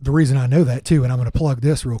part of the reason I know that too, and I'm going to plug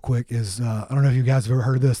this real quick, is I don't know if you guys have ever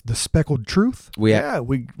heard of this, the speckled truth. We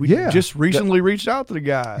just recently reached out to the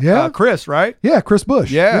guy. Yeah. Chris, right? Yeah, Chris Bush.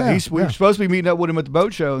 Yeah. We're supposed to be meeting up with him at the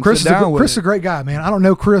boat show and Chris sit down with Chris is a great guy, man. I don't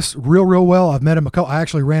know Chris real well. I've met him I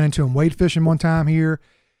actually ran into him wade fishing one time here.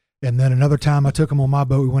 And then another time I took him on my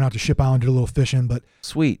boat. We went out to Ship Island, did a little fishing. But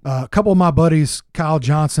sweet. A couple of my buddies, Kyle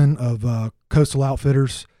Johnson of Coastal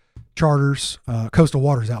Outfitters Charters, Coastal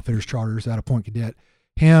Waters Outfitters Charters out of Point Cadet,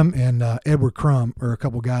 him and Edward Crum are a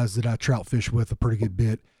couple of guys that I trout fish with a pretty good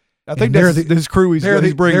bit. I think that's his crew he's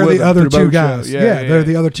bringing with him. They're the other two guys. Yeah, they're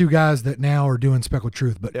the other two guys that now are doing Speckled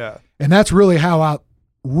Truth. But and that's really how I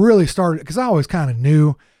really started, because I always kind of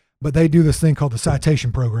knew, but they do this thing called the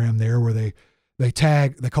citation program there where they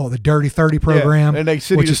tag, they call it the Dirty 30 program, and they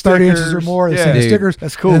send which is 30 inches or more. They send you stickers.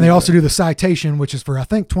 That's cool. And they also do the citation, which is for, I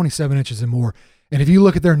think, 27 inches and more. And if you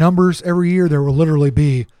look at their numbers every year, there will literally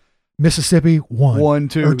be Mississippi 1,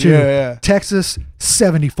 2, Texas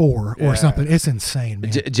 74 or something. It's insane,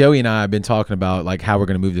 man. Joey and I have been talking about like how we're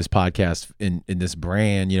going to move this podcast in this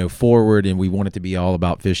brand, forward, and we want it to be all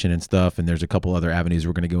about fishing and stuff. And there's a couple other avenues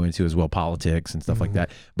we're going to go into as well, politics and stuff like that.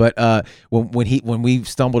 But when we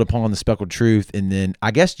stumbled upon the Speckled Truth, and then I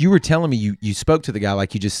guess you were telling me you spoke to the guy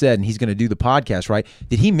like you just said, and he's going to do the podcast, right?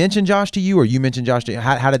 Did he mention Josh to you, or you mentioned Josh to you?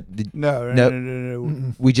 How did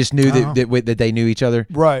No. We just knew that they knew each other,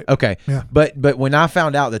 right? Okay. Yeah. But when I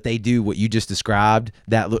found out that they do what you just described,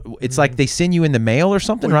 that it's like they send you in the mail or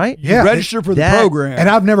something, right? Yeah. You register for the program. And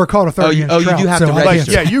I've never caught a 30-inch trout. You do have to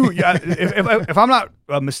register. If I'm not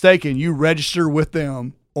mistaken, you register with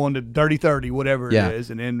them on the Dirty 30, whatever it is,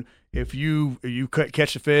 and then if you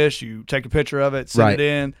catch a fish, you take a picture of it, send it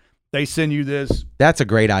in. They send you this. That's a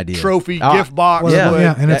great idea. Trophy gift box.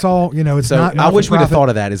 And it's all it's so not. I wish we'd have thought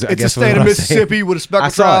of that. It's the state of Mississippi with a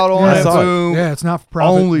speckled trout on it. Boom. Yeah, it's not for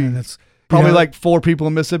profit. Only. And it's probably like 4 people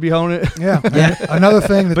in Mississippi own it. Yeah. Another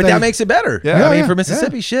thing that makes it better. Yeah. I mean, for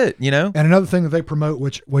Mississippi shit, And another thing that they promote,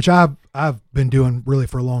 which I've been doing really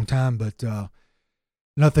for a long time, but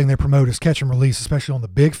another thing they promote is catch and release, especially on the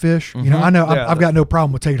big fish. Mm-hmm. I know I've got no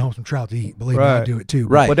problem with taking home some trout to eat. Believe me, I do it too.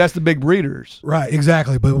 Right. But that's the big breeders. Right,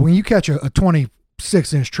 exactly. But when you catch a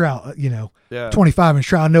 26-inch trout, 25-inch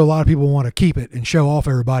trout, I know a lot of people want to keep it and show off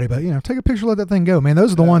everybody, but take a picture, let that thing go, man.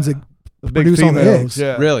 Those are the ones that produce all the eggs.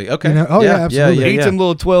 Yeah. Really? Okay. Absolutely. 8s and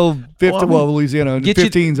little 12, 15, Louisiana, and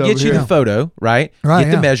 15s over here. Get you the photo, right?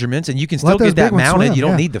 Get the measurements, and you can still get that mounted. You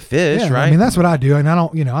don't need the fish, right? I mean, that's what I do, and I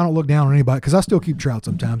don't look down on anybody, because I still keep trout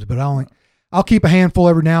sometimes, but I'll keep a handful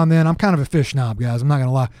every now and then. I'm kind of a fish snob, guys. I'm not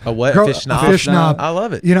gonna lie. A what? Fish snob? A fish snob. I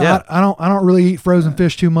love it. I don't really eat frozen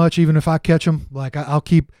fish too much, even if I catch them. Like I'll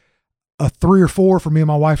keep a 3 or 4 for me and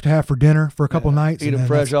my wife to have for dinner for a couple nights. Eat them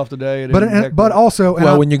fresh off the day. But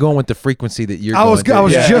also, when you're going with the frequency that you're, I was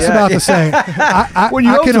just about to say, when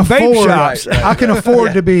you can afford, I can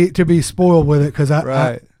afford to be spoiled with it because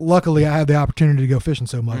luckily I have the opportunity to go fishing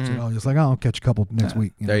so much. And I was just like, I'll catch a couple next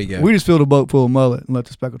week. There you go. We just filled a boat full of mullet and let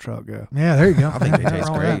the speckled trout go. Yeah, there you go. I think they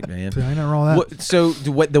taste great, man. So ain't nothing wrong with that. So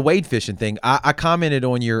the wade fishing thing, I commented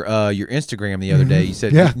on your Instagram the other day. You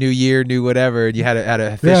said new year, new whatever, and you had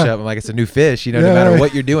a fish up. I'm like, it's a new fish, no matter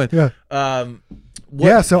what you're doing.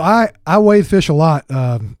 Yeah. So I wade fish a lot,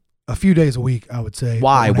 a few days a week, I would say.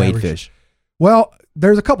 Why wade fish? Well,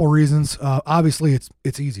 there's a couple reasons. Obviously,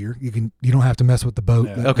 it's easier. You don't have to mess with the boat.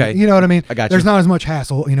 Yeah. Okay, you know what I mean. I got you. There's not as much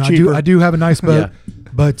hassle. Cheaper. I do have a nice boat,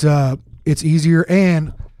 but it's easier.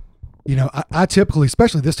 And I typically,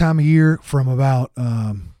 especially this time of year, from about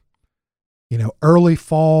early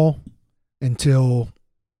fall until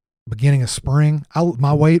beginning of spring,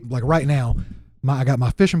 my wade, like right now, I got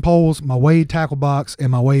my fishing poles, my wade tackle box,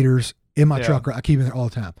 and my waders in my truck. I keep it there all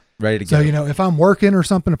the time, ready to go. So if I'm working or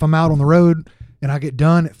something, if I'm out on the road and I get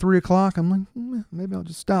done at 3 o'clock, I'm like, maybe I'll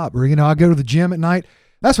just stop. Or I go to the gym at night.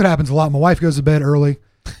 That's what happens a lot. My wife goes to bed early.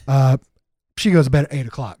 She goes to bed at 8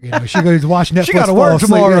 o'clock. She goes to watch Netflix. She got to work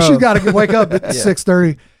tomorrow. She's got to wake up at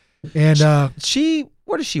 6:30. And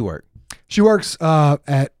where does she work? She works God,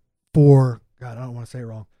 I don't want to say it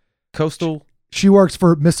wrong. Coastal. She works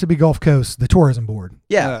for Mississippi Gulf Coast, the tourism board.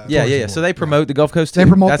 Yeah. So they promote the Gulf Coast too. They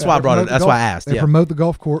promote. That's why I brought it. That's why I asked. They promote the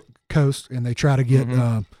Gulf Coast, and they try to get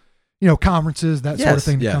conferences, that sort of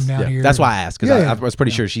thing to come down here. That's why I asked, because I was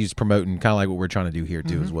pretty sure she's promoting kind of like what we're trying to do here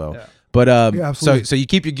too as well. Yeah. But so you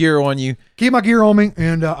keep your gear on you. Keep my gear on me,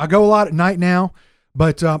 and I go a lot at night now.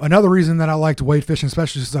 But another reason that I like to wade fishing,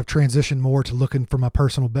 especially since I've transitioned more to looking for my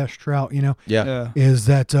personal best trout, is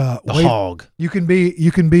that the hog. You can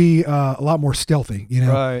be a lot more stealthy,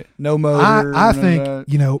 Right. No motor. I think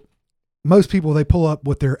most people, they pull up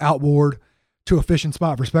with their outboard to a fishing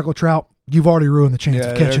spot for speckled trout. You've already ruined the chance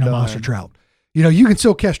of catching a monster trout. You can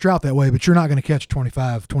still catch trout that way, but you're not going to catch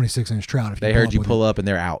 25, 26-inch trout. If they heard you pull up and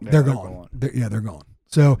they're out. They're gone. They're gone.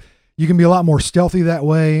 So you can be a lot more stealthy that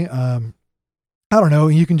way. I don't know.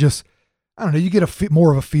 You can just, you get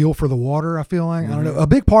more of a feel for the water, I feel like. I don't know. A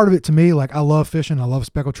big part of it to me, like I love fishing. I love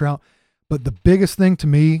speckled trout. But the biggest thing to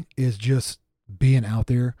me is just being out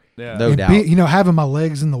there. Yeah. No doubt. Having my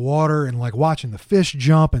legs in the water and like watching the fish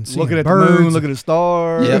jump and seeing looking at birds. the moon, looking at the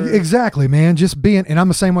stars. Yeah, exactly, man. Just being, and I'm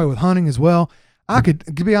the same way with hunting as well. I could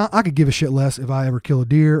give a shit less if I ever kill a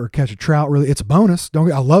deer or catch a trout. Really, it's a bonus. I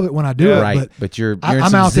love it when I do it. Right, but you're in I'm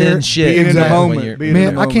some out there shit. Being in the moment.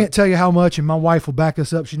 Man, I can't tell you how much, and my wife will back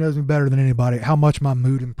this up. She knows me better than anybody. How much my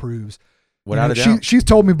mood improves. Without a doubt. She's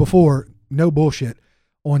told me before, no bullshit,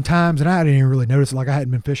 on times, and I didn't even really notice it. Like I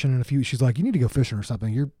hadn't been fishing in a few. She's like, you need to go fishing or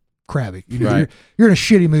something. You're crabby. Right. You're in a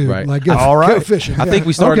shitty mood. Right. Like go fishing. I think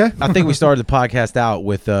we started. I think we started the podcast out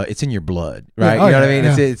with it's in your blood, right? You know what I mean?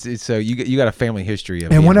 Yeah. It's so you got a family history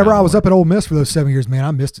of. And whenever I was up at Ole Miss for those 7 years, man,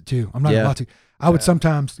 I missed it too. I'm not gonna lie to you. I would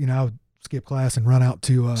sometimes, I would skip class and run out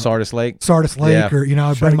to Sardis Lake, or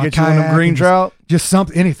I'd bring my kayak, green trout, just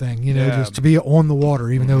something, anything, just to be on the water,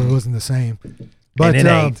 even though it wasn't the same. But and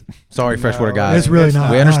it ain't. Sorry, freshwater guys. It's really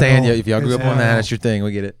not. We understand you. If y'all grew up on that, that's your thing.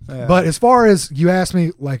 We get it. Yeah. But as far as you asked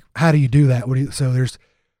me, like, how do you do that? So there's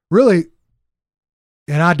really,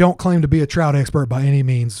 and I don't claim to be a trout expert by any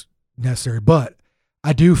means necessary, but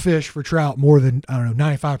I do fish for trout more than,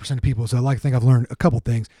 95% of people. So I like to think I've learned a couple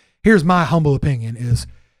things. Here's my humble opinion is.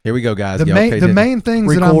 Here we go, guys. The main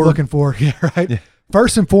things that I'm looking for,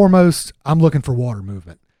 first and foremost, I'm looking for water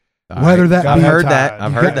movement. Whether that be I've heard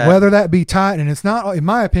that. Whether that be tide, and it's not, in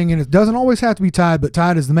my opinion, it doesn't always have to be tide, but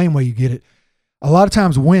tide is the main way you get it. A lot of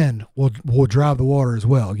times wind will drive the water as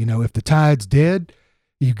well. If the tide's dead,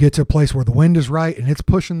 you get to a place where the wind is right and it's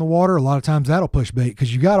pushing the water. A lot of times that'll push bait,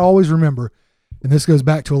 because you got to always remember, and this goes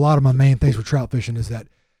back to a lot of my main things with trout fishing, is that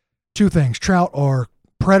two things. Trout are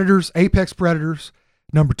predators, apex predators.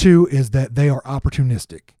 Number two is that they are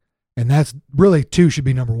opportunistic. And that's really, two should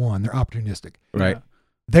be number one. They're opportunistic. Right.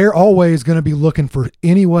 They're always going to be looking for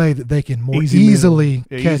any way that they can more easily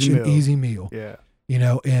catch an easy meal. Yeah.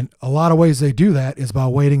 And a lot of ways they do that is by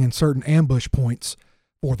waiting in certain ambush points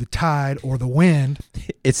for the tide or the wind.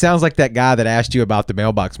 It sounds like that guy that asked you about the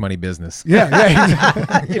mailbox money business.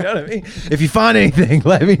 Yeah. You know what I mean? If you find anything,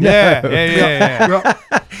 let me know. Yeah.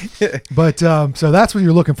 But so that's what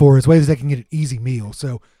you're looking for, is ways they can get an easy meal.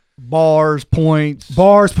 So bars, points,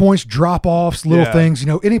 drop offs, little things,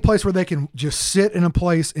 any place where they can just sit in a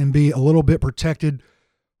place and be a little bit protected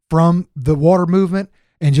from the water movement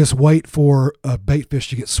and just wait for a bait fish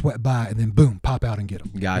to get swept by and then boom, pop out and get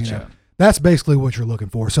them. Gotcha. that's basically what you're looking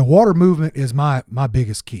for. So water movement is my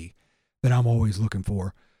biggest key that I'm always looking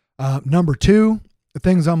for. Number 2, the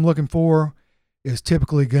things I'm looking for is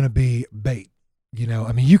typically going to be bait. You know,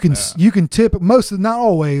 I mean, you can tip not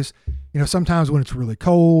always, you know, sometimes when it's really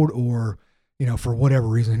cold or, you know, for whatever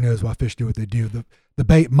reason, who knows why fish do what they do. The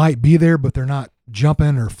bait might be there, but they're not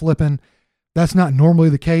jumping or flipping. That's not normally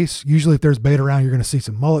the case. Usually if there's bait around, you're going to see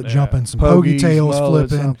some mullet jumping, some pogie tails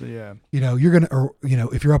flipping. Yeah. You know,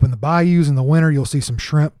 if you're up in the bayous in the winter, you'll see some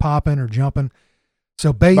shrimp popping or jumping.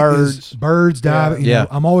 So bait birds diving. You know,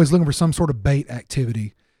 I'm always looking for some sort of bait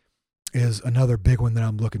activity is another big one that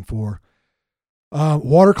I'm looking for.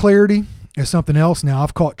 Water clarity is something else. Now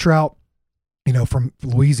I've caught trout, you know, from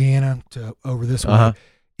Louisiana to over this way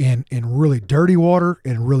in really dirty water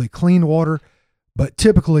and really clean water. But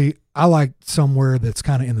typically I like somewhere that's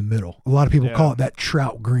kind of in the middle. A lot of people call it that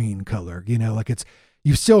trout green color, you know, like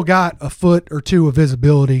you've still got a foot or 2 of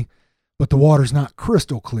visibility, but the water's not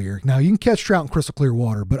crystal clear. Now you can catch trout in crystal clear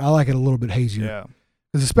water, but I like it a little bit hazier. Yeah.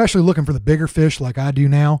 Because especially looking for the bigger fish like I do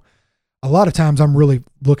now, a lot of times I'm really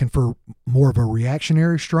looking for more of a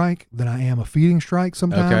reactionary strike than I am a feeding strike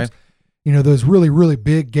sometimes. Okay. You know, those really, really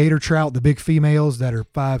big gator trout, the big females that are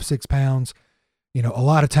 5-6 pounds, you know, a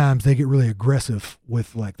lot of times they get really aggressive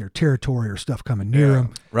with like their territory or stuff coming near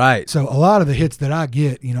them. Right. So a lot of the hits that I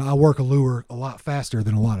get, you know, I work a lure a lot faster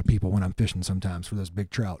than a lot of people when I'm fishing sometimes for those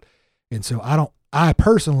big trout. And so I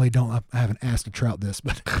personally don't, I haven't asked a trout this,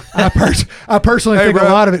 but I personally think a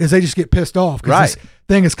lot of it is they just get pissed off because this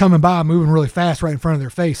thing is coming by moving really fast right in front of their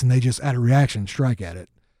face and they just out of reaction strike at it.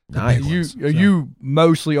 Nice. Are you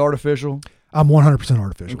mostly artificial? I'm 100%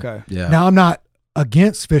 artificial. Okay. Yeah. Now I'm not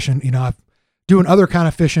against fishing, you know, I'm doing other kind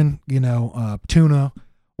of fishing, you know, tuna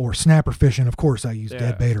or snapper fishing. Of course I use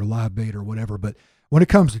dead bait or live bait or whatever, but when it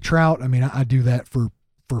comes to trout, I mean, I do that for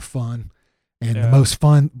fun. And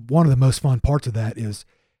one of the most fun parts of that is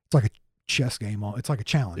it's like a chess game. It's like a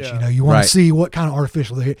challenge. You know, you want to see what kind of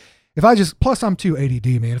artificial they hit. Plus I'm too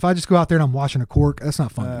ADD, man. If I just go out there and I'm watching a cork, that's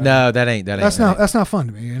not fun. No, that's not fun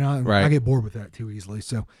to me. You know, I get bored with that too easily.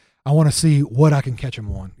 So I want to see what I can catch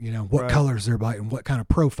them on, you know, what colors they're biting, what kind of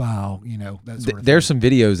profile, you know, that sort of There's some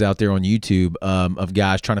videos out there on YouTube of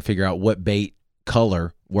guys trying to figure out what bait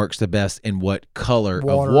color works the best in what color of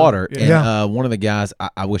water. Yeah. And one of the guys,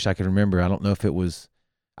 I wish I could remember. I don't know if it was,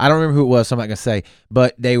 I don't remember who it was, so I'm not going to say,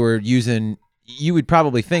 but they were using, you would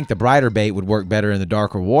probably think the brighter bait would work better in the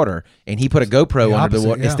darker water, and he put a GoPro under the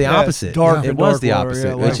water. It's the opposite. It was the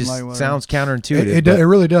opposite, which sounds counterintuitive. It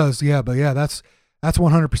really does, yeah. But yeah, that's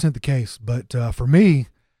 100% the case. But for me,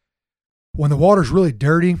 when the water's really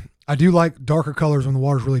dirty, I do like darker colors when the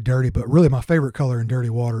water's really dirty, but really my favorite color in dirty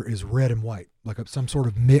water is red and white, like some sort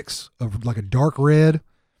of mix of like a dark red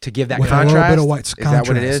to give that with contrast. A little bit of white. Is that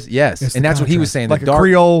what it is? Yes, and that's what he was saying. Like a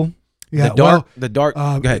Creole. Yeah, the dark. Go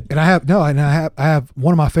ahead. And I have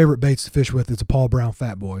one of my favorite baits to fish with. It's a Paul Brown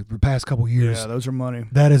Fat Boy. For the past couple of years, yeah, those are money.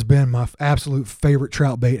 That has been my absolute favorite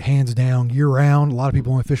trout bait, hands down, year round. A lot of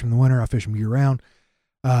people only fish them in the winter. I fish them year round.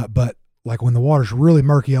 But like when the water's really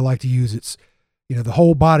murky, I like to use it's, you know, the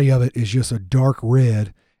whole body of it is just a dark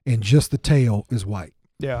red, and just the tail is white.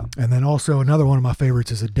 Yeah. And then also another one of my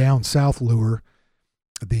favorites is a down south lure,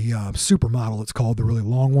 the supermodel. It's called, the really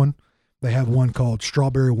long one. They have one called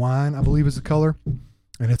Strawberry Wine, I believe is the color.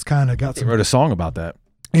 And it's kind of got some. They wrote a song about that.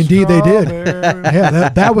 Indeed, they did. Yeah,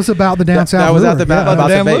 that was about the down south. That was lure. about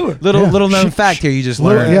the lure. Little known fact here you just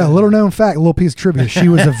learned. Yeah, little known fact, a little piece of trivia. She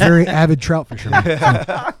was a very avid trout fisherman.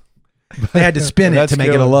 So. They had to spin it to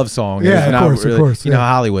make it a love song. Yeah, of course. You know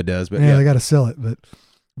how Hollywood does, but they got to sell it.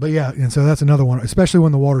 But yeah, and so that's another one, especially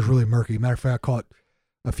when the water's really murky. Matter of fact, I caught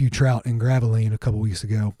a few trout in Gravelines a couple weeks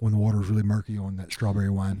ago when the water was really murky on that Strawberry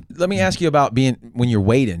Wine. Let me ask you about when you're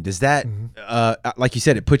wading. Does that, like you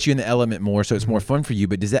said, it puts you in the element more, so it's more fun for you.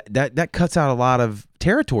 But does that cuts out a lot of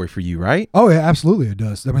territory for you, right? Oh yeah, absolutely it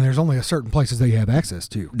does. I mean, there's only a certain places that you have access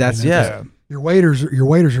to. That's Your waders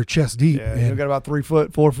are chest deep. Yeah, you got about 3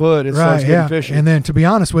 foot, 4 foot. It starts getting fishy. And then to be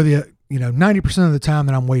honest with you, you know, 90% of the time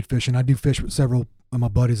that I'm wade fishing, I do fish with several of my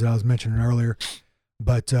buddies that I was mentioning earlier.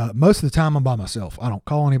 But most of the time I'm by myself. I don't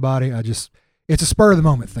call anybody. It's a spur of the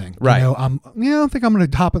moment thing. Right. You know, I think I'm going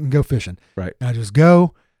to hop it and go fishing. Right. And I just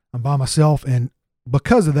go. I'm by myself, and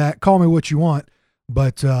because of that, call me what you want.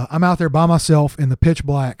 But I'm out there by myself in the pitch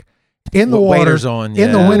black, in the water,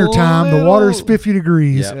 in the wintertime. The water's 50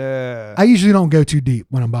 degrees. Yeah. I usually don't go too deep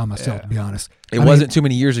when I'm by myself, to be honest. It wasn't too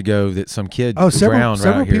many years ago that some kid drowned.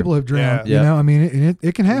 Several people have drowned. Yeah. You know, I mean,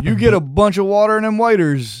 it can happen. You get a bunch of water in them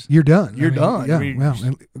waders, you're done. You're done. Yeah, I mean, well,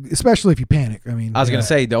 especially if you panic. I mean, I was going to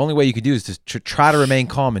say the only way you could do is to try to remain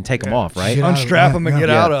calm and take them off, right? Unstrap them and get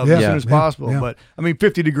out of them as soon as possible. Yeah. But I mean,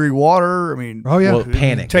 50-degree water. I mean,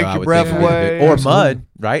 panic. Take your breath away, or mud,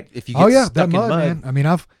 right? If you get stuck in mud, man. I mean,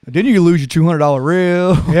 didn't you lose your $200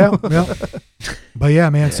 reel? Yeah. But yeah,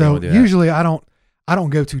 man. So usually I don't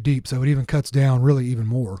go too deep, so it even cuts down really even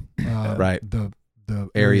more. Right. The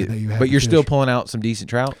area that you have. But you're still pulling out some decent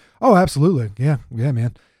trout. Oh, absolutely. Yeah,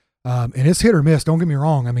 man. And it's hit or miss. Don't get me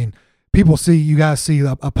wrong. I mean, people you guys see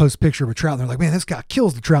a post picture of a trout, and they're like, "Man, this guy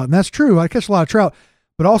kills the trout," and that's true. I catch a lot of trout,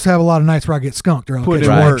 but I also have a lot of nights where I get skunked or I'll catch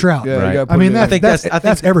one trout. Yeah, right. I mean,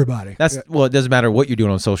 that's everybody. Well, it doesn't matter what you're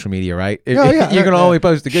doing on social media, right? Yeah, you're gonna always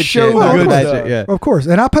post the good shit. The good stuff. Yeah, of course.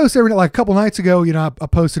 And I post every like a couple nights ago. You know, I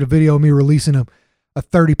posted a video of me releasing a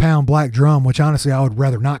 30-pound black drum, which honestly I would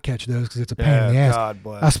rather not catch those because it's a pain in the ass. God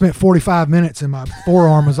bless. I spent 45 minutes and my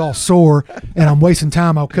forearm was all sore, and I'm wasting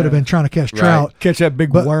time. I could have been trying to catch trout. Catch that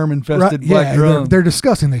big worm-infested black drum. They're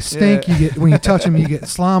disgusting. They stink. You get when you touch them, you get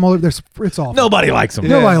slime all over. It's awful. Nobody likes them.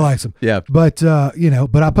 Nobody likes them. Yeah. But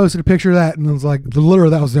but I posted a picture of that, and it was like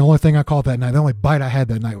literally that was the only thing I caught that night. The only bite I had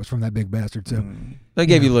that night was from that big bastard. So. They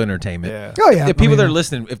gave you a little entertainment. Yeah. Oh yeah. If people that are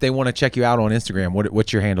listening, if they want to check you out on Instagram,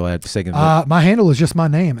 what's your handle at? My handle is just my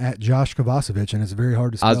name at Josh Kovacevic, and it's very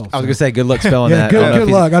hard to spell. I was gonna say good luck spelling that. Good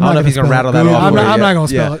luck. I don't know if he's gonna rattle that off. I'm not gonna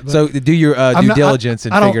spell it. So do your due diligence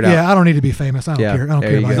and figure it out. Yeah, I don't need to be famous. I don't care. I don't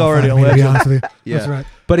care. He's already a legend. To be honest with you. That's right.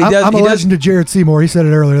 But I'm a legend to Jared Seymour. He said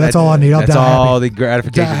it earlier. That's all I need. That's all the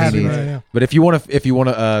gratification he needs. Right. But if you want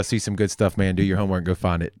to see some good stuff, man, do your homework and go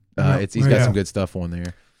find it. He's got some good stuff on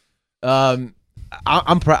there.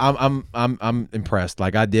 I'm impressed.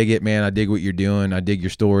 Like I dig it, man. I dig what you're doing. I dig your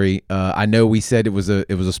story. I know we said it was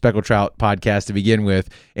a speckled trout podcast to begin with,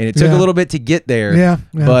 and it took a little bit to get there. Yeah.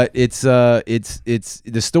 But it's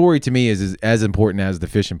the story to me is as important as the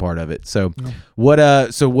fishing part of it. So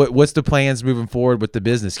what's the plans moving forward with the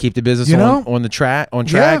business? Keep the business on track.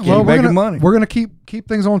 Yeah, well, making money. We're gonna keep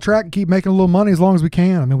things on track and keep making a little money as long as we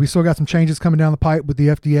can. I mean, we still got some changes coming down the pipe with the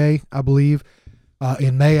FDA, I believe,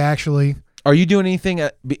 in May actually. Are you doing anything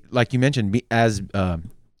like you mentioned as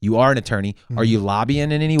you are an attorney? Are you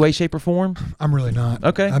lobbying in any way, shape, or form? I'm really not.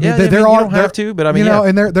 Okay. I mean, you don't have to, but I mean,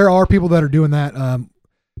 and there are people that are doing that.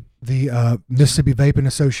 The Mississippi Vaping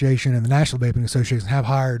Association and the National Vaping Association have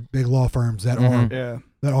hired big law firms that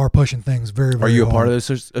are pushing things very, very. Are you a hard. part of those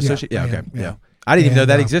associations? Yeah. Okay. Yeah. I didn't even know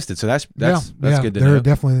that existed, so that's good to know.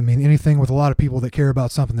 Definitely, I mean, anything with a lot of people that care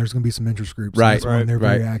about something, there's going to be some interest groups. Right, and they're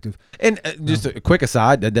very active. And just a quick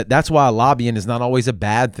aside, that's why lobbying is not always a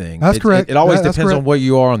bad thing. That's correct. It always depends on where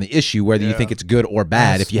you are on the issue, whether you think it's good or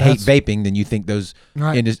bad. If you hate vaping, then you think those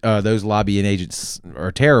lobbying agents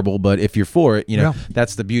are terrible. But if you're for it,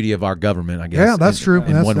 that's the beauty of our government, I guess. Yeah, that's true.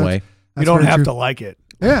 In one way, you don't have to like it.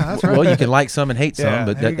 Yeah, that's right. Well, you can like some and hate some,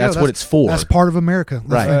 but that's what it's for. That's part of America.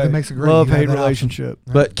 That's that makes it great. Love-hate relationship.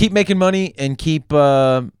 Right. But keep making money and keep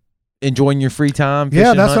enjoying your free time.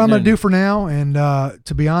 Yeah, that's what I'm going to do for now. And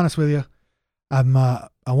to be honest with you, I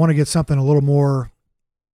want to get something a little more,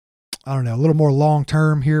 a little more long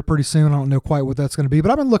term here pretty soon. I don't know quite what that's going to be, but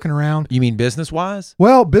I've been looking around. You mean business wise?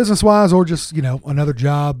 Well, business wise, or just another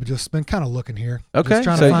job. Just been kind of looking here. Okay,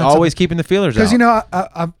 so always keeping the feelers out.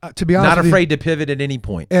 Because I to be honest, not afraid to pivot at any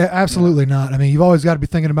point. Absolutely not. I mean, you've always got to be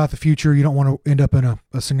thinking about the future. You don't want to end up in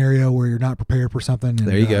a scenario where you're not prepared for something. And,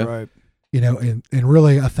 there you go. Right. And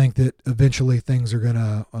really, I think that eventually things are going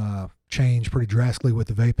to change pretty drastically with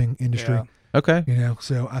the vaping industry. Yeah. Okay.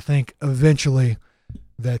 So I think eventually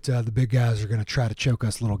that the big guys are going to try to choke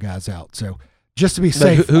us little guys out. So just to be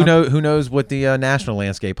safe. Who knows what the national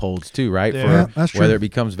landscape holds too, right? Yeah, that's true. Whether it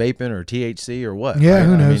becomes vaping or THC or what. Yeah, right?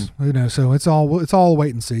 who knows? Who knows? So it's all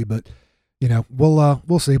wait and see. But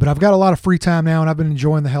we'll see. But I've got a lot of free time now, and I've been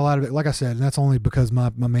enjoying the hell out of it. Like I said, and that's only because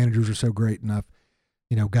my managers are so great, and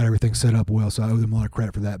I've got everything set up well. So I owe them a lot of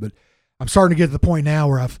credit for that. But I'm starting to get to the point now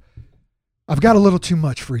where I've got a little too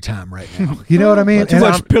much free time right now. You know what I mean? Too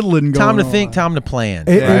much piddling going on. Time to on. think, time to plan.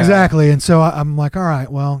 Exactly. And so I'm like, all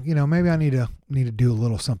right, well, maybe I need to do a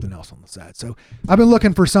little something else on the side. So I've been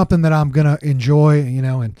looking for something that I'm going to enjoy,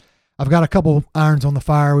 and I've got a couple irons on the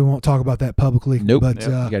fire. We won't talk about that publicly. Nope. But you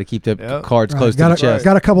got to keep the cards close to the chest.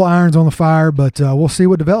 Got a couple irons on the fire, but we'll see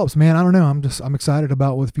what develops, man. I don't know. I'm excited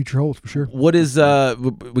about what the future holds for sure. What is I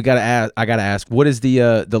got to ask, what is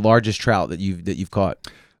the largest trout that you've caught?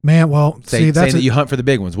 Man, well, saying that you hunt for the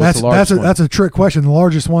big ones. What's the largest one? That's a trick question. The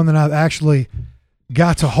largest one that I've actually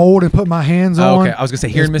got to hold and put my hands on. Okay, I was gonna say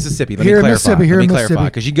here in Mississippi. Let me clarify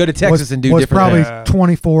because you go to Texas and do different. Was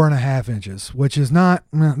probably 24.5 inches, which is not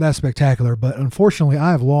that spectacular. But unfortunately,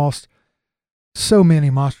 I have lost so many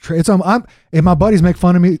monster trout. And my buddies make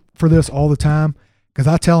fun of me for this all the time because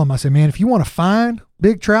I tell them, I say, man, if you want to find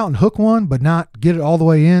big trout and hook one, but not get it all the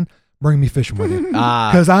way in, bring me fishing with you.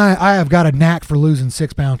 Because I have got a knack for losing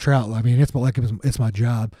 6-pound trout. I mean, it's my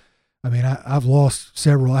job. I mean, I've lost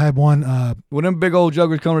several. I had one. When them big old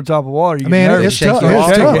juggers come to the top of the water, it's tough.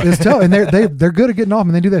 It's tough. And they're good at getting off,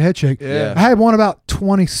 and they do that head shake. Yeah. I had one about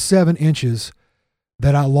 27 inches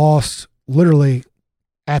that I lost literally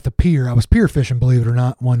at the pier. I was pier fishing, believe it or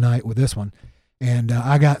not, one night with this one, and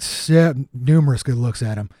I got numerous good looks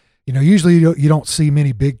at him. You know, usually you don't see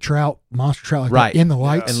many big trout, monster trout like that in the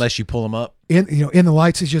lights, unless you pull them up. In the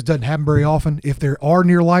lights, it just doesn't happen very often. If there are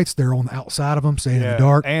near lights, they're on the outside of them, say in the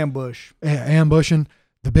dark, ambushing.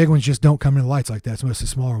 The big ones just don't come in the lights like that. It's mostly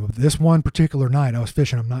smaller. But this one particular night, I was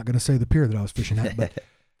fishing. I'm not going to say the pier that I was fishing at, but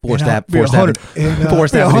Forest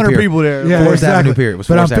Avenue people there. Yeah, Forest Avenue pier. It was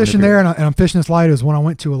but I'm fishing there, and I'm fishing this light. It was one I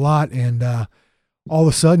went to a lot, and all of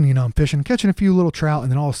a sudden, you know, I'm fishing, catching a few little trout,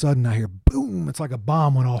 and then all of a sudden I hear boom. It's like a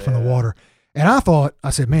bomb went off in the water. And I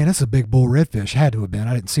said, man, this is a big bull redfish. Had to have been.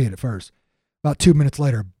 I didn't see it at first. About 2 minutes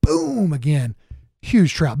later, boom again.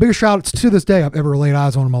 Huge trout. Biggest trout to this day I've ever laid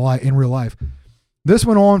eyes on in real life. This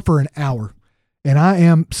went on for an hour. And I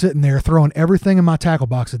am sitting there throwing everything in my tackle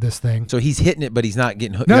box at this thing. So he's hitting it, but he's not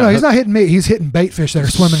getting hooked. No, he's not hitting me. He's hitting bait fish that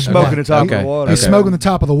are swimming in the water. Smoking the top of the water. He's smoking the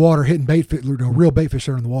top of the water, hitting real bait fish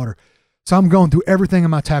that are in the water. So I'm going through everything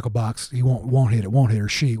in my tackle box. He won't hit it, or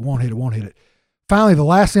she won't hit it. Finally, the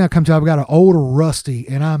last thing I come to, I've got an old rusty,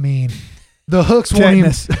 and I mean, the hooks won't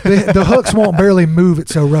even, the hooks won't barely move.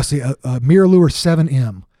 It's so rusty. A MirrOlure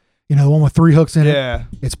 7M, you know, the one with 3 hooks in it. Yeah.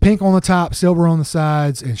 It's pink on the top, silver on the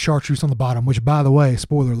sides, and chartreuse on the bottom. Which, by the way,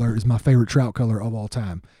 spoiler alert, is my favorite trout color of all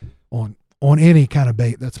time. On any kind of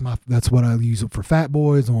bait, that's what I use for fat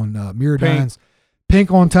boys on Mirrodines.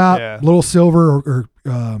 Pink on top, little silver or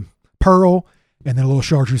pearl, and then a little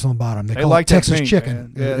chartreuse on the bottom. They call like it Texas pink, chicken.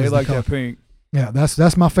 Man. Yeah, they like that pink. Yeah,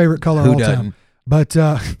 that's my favorite color of all time. But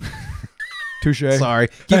touche. Sorry,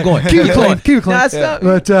 keep going. Keep it clean.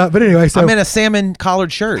 But anyway, so I'm in a salmon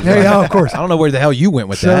collared shirt. Yeah, of course. I don't know where the hell you went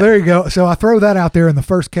with that. So there you go. So I throw that out there in the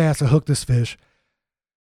first cast. I hook this fish.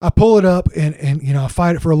 I pull it up and you know I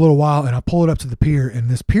fight it for a little while, and I pull it up to the pier. And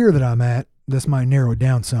this pier that I'm at, this might narrow it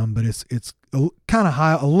down some, but it's kind of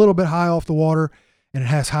high, a little bit high off the water, and it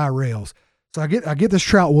has high rails. So I get this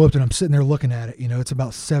trout whooped, and I'm sitting there looking at it. You know, it's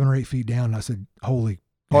about 7 or 8 feet down. And I said, "Holy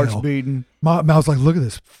heart's hell." beating. I was like, "Look at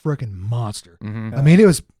this freaking monster!" Mm-hmm. I mean, it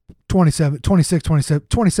was 27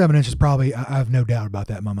 inches probably. I have no doubt about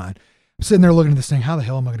that in my mind. I'm sitting there looking at this thing. How the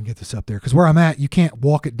hell am I going to get this up there? Because where I'm at, you can't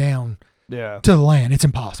walk it down to the land. It's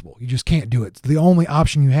impossible. You just can't do it. The only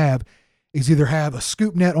option you have is either have a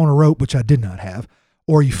scoop net on a rope, which I did not have,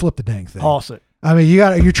 or you flip the dang thing. Toss it. I mean,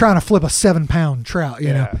 you're trying to flip a 7-pound trout,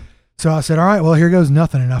 you know. So I said, all right, well, here goes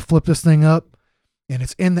nothing. And I flip this thing up, and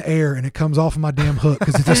it's in the air, and it comes off of my damn hook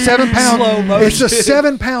because it's a 7-pound. It's a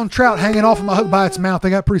 7-pound trout hanging off of my hook by its mouth. They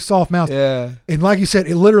got pretty soft mouths. Yeah. And like you said,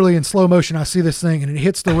 it literally in slow motion, I see this thing, and it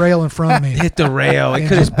hits the rail in front of me. Hit the rail. It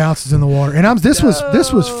just bounces in the water. And this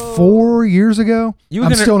was 4 years ago.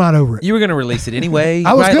 I'm still not over it. You were going to release it anyway.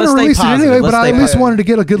 I was going to release it anyway, but I at least wanted to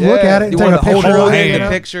get a good look at it. You wanted to hold a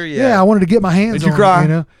picture. Yeah, I wanted to get my hands on it. Did you cry? You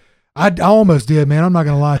know? I almost did, man. I'm not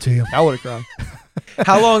going to lie to you. I would have cried.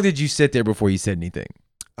 How long did you sit there before you said anything?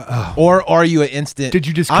 Or are you an instant? Did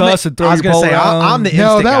you just cuss and throw your pole down? I'm the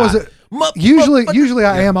instant guy. Usually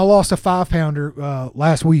I am. I lost a 5-pounder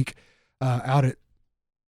last week out at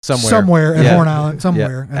somewhere at Horn Island.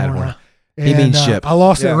 Somewhere at Horn Island. He means ship. I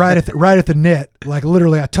lost it right at the net. Like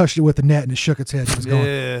literally, I touched it with the net and it shook its head. It was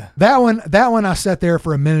going. That one, I sat there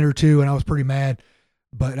for a minute or two and I was pretty mad.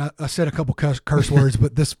 But I said a couple curse words.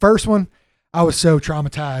 But this first one, I was so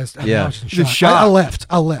traumatized. I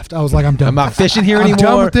left. I was like, I'm done. I'm not fishing here anymore. I'm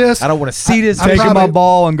done with this. I don't want to see this. I'm taking my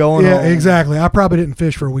ball and going home. Exactly. I probably didn't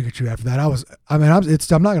fish for a week or two after that. I'm not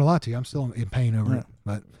going to lie to you. I'm still in pain over it.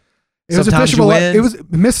 But it was a fish of a lifetime. It was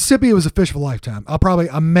Mississippi. It was a fish of a lifetime.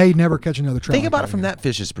 I may never catch another trout. Think about it from that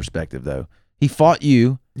fish's perspective, though. He fought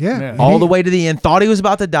you. Yeah. All the way to the end. Thought he was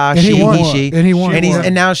about to die. And he won.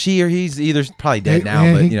 And now she or he's either probably dead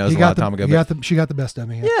now, but you know, it's a lot of time ago. She got the best of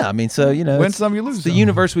me. Yeah, I mean, so you know, win some, you lose it's some. the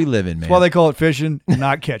universe we live in, man. That's why they call it fishing,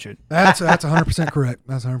 not catching. That's 100% correct.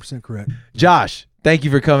 That's 100% correct. Josh, thank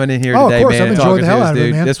you for coming in here today, of course, man. I've enjoyed the hell out of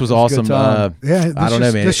it, man. This was awesome. I don't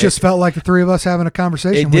know, man. This just felt like the three of us having a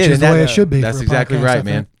conversation, which is the way it should be. That's exactly right,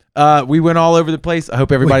 man. We went all over the place. I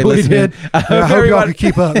hope everybody we listening. Did. I hope y'all could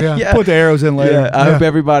keep up. Yeah. Put the arrows in later. I hope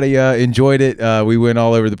everybody enjoyed it. We went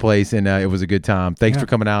all over the place, and it was a good time. Thanks for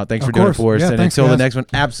coming out. Thanks for doing it for us. And until the next one,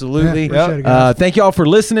 absolutely. Thank you all for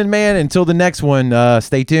listening, man. Until the next one,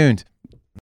 stay tuned.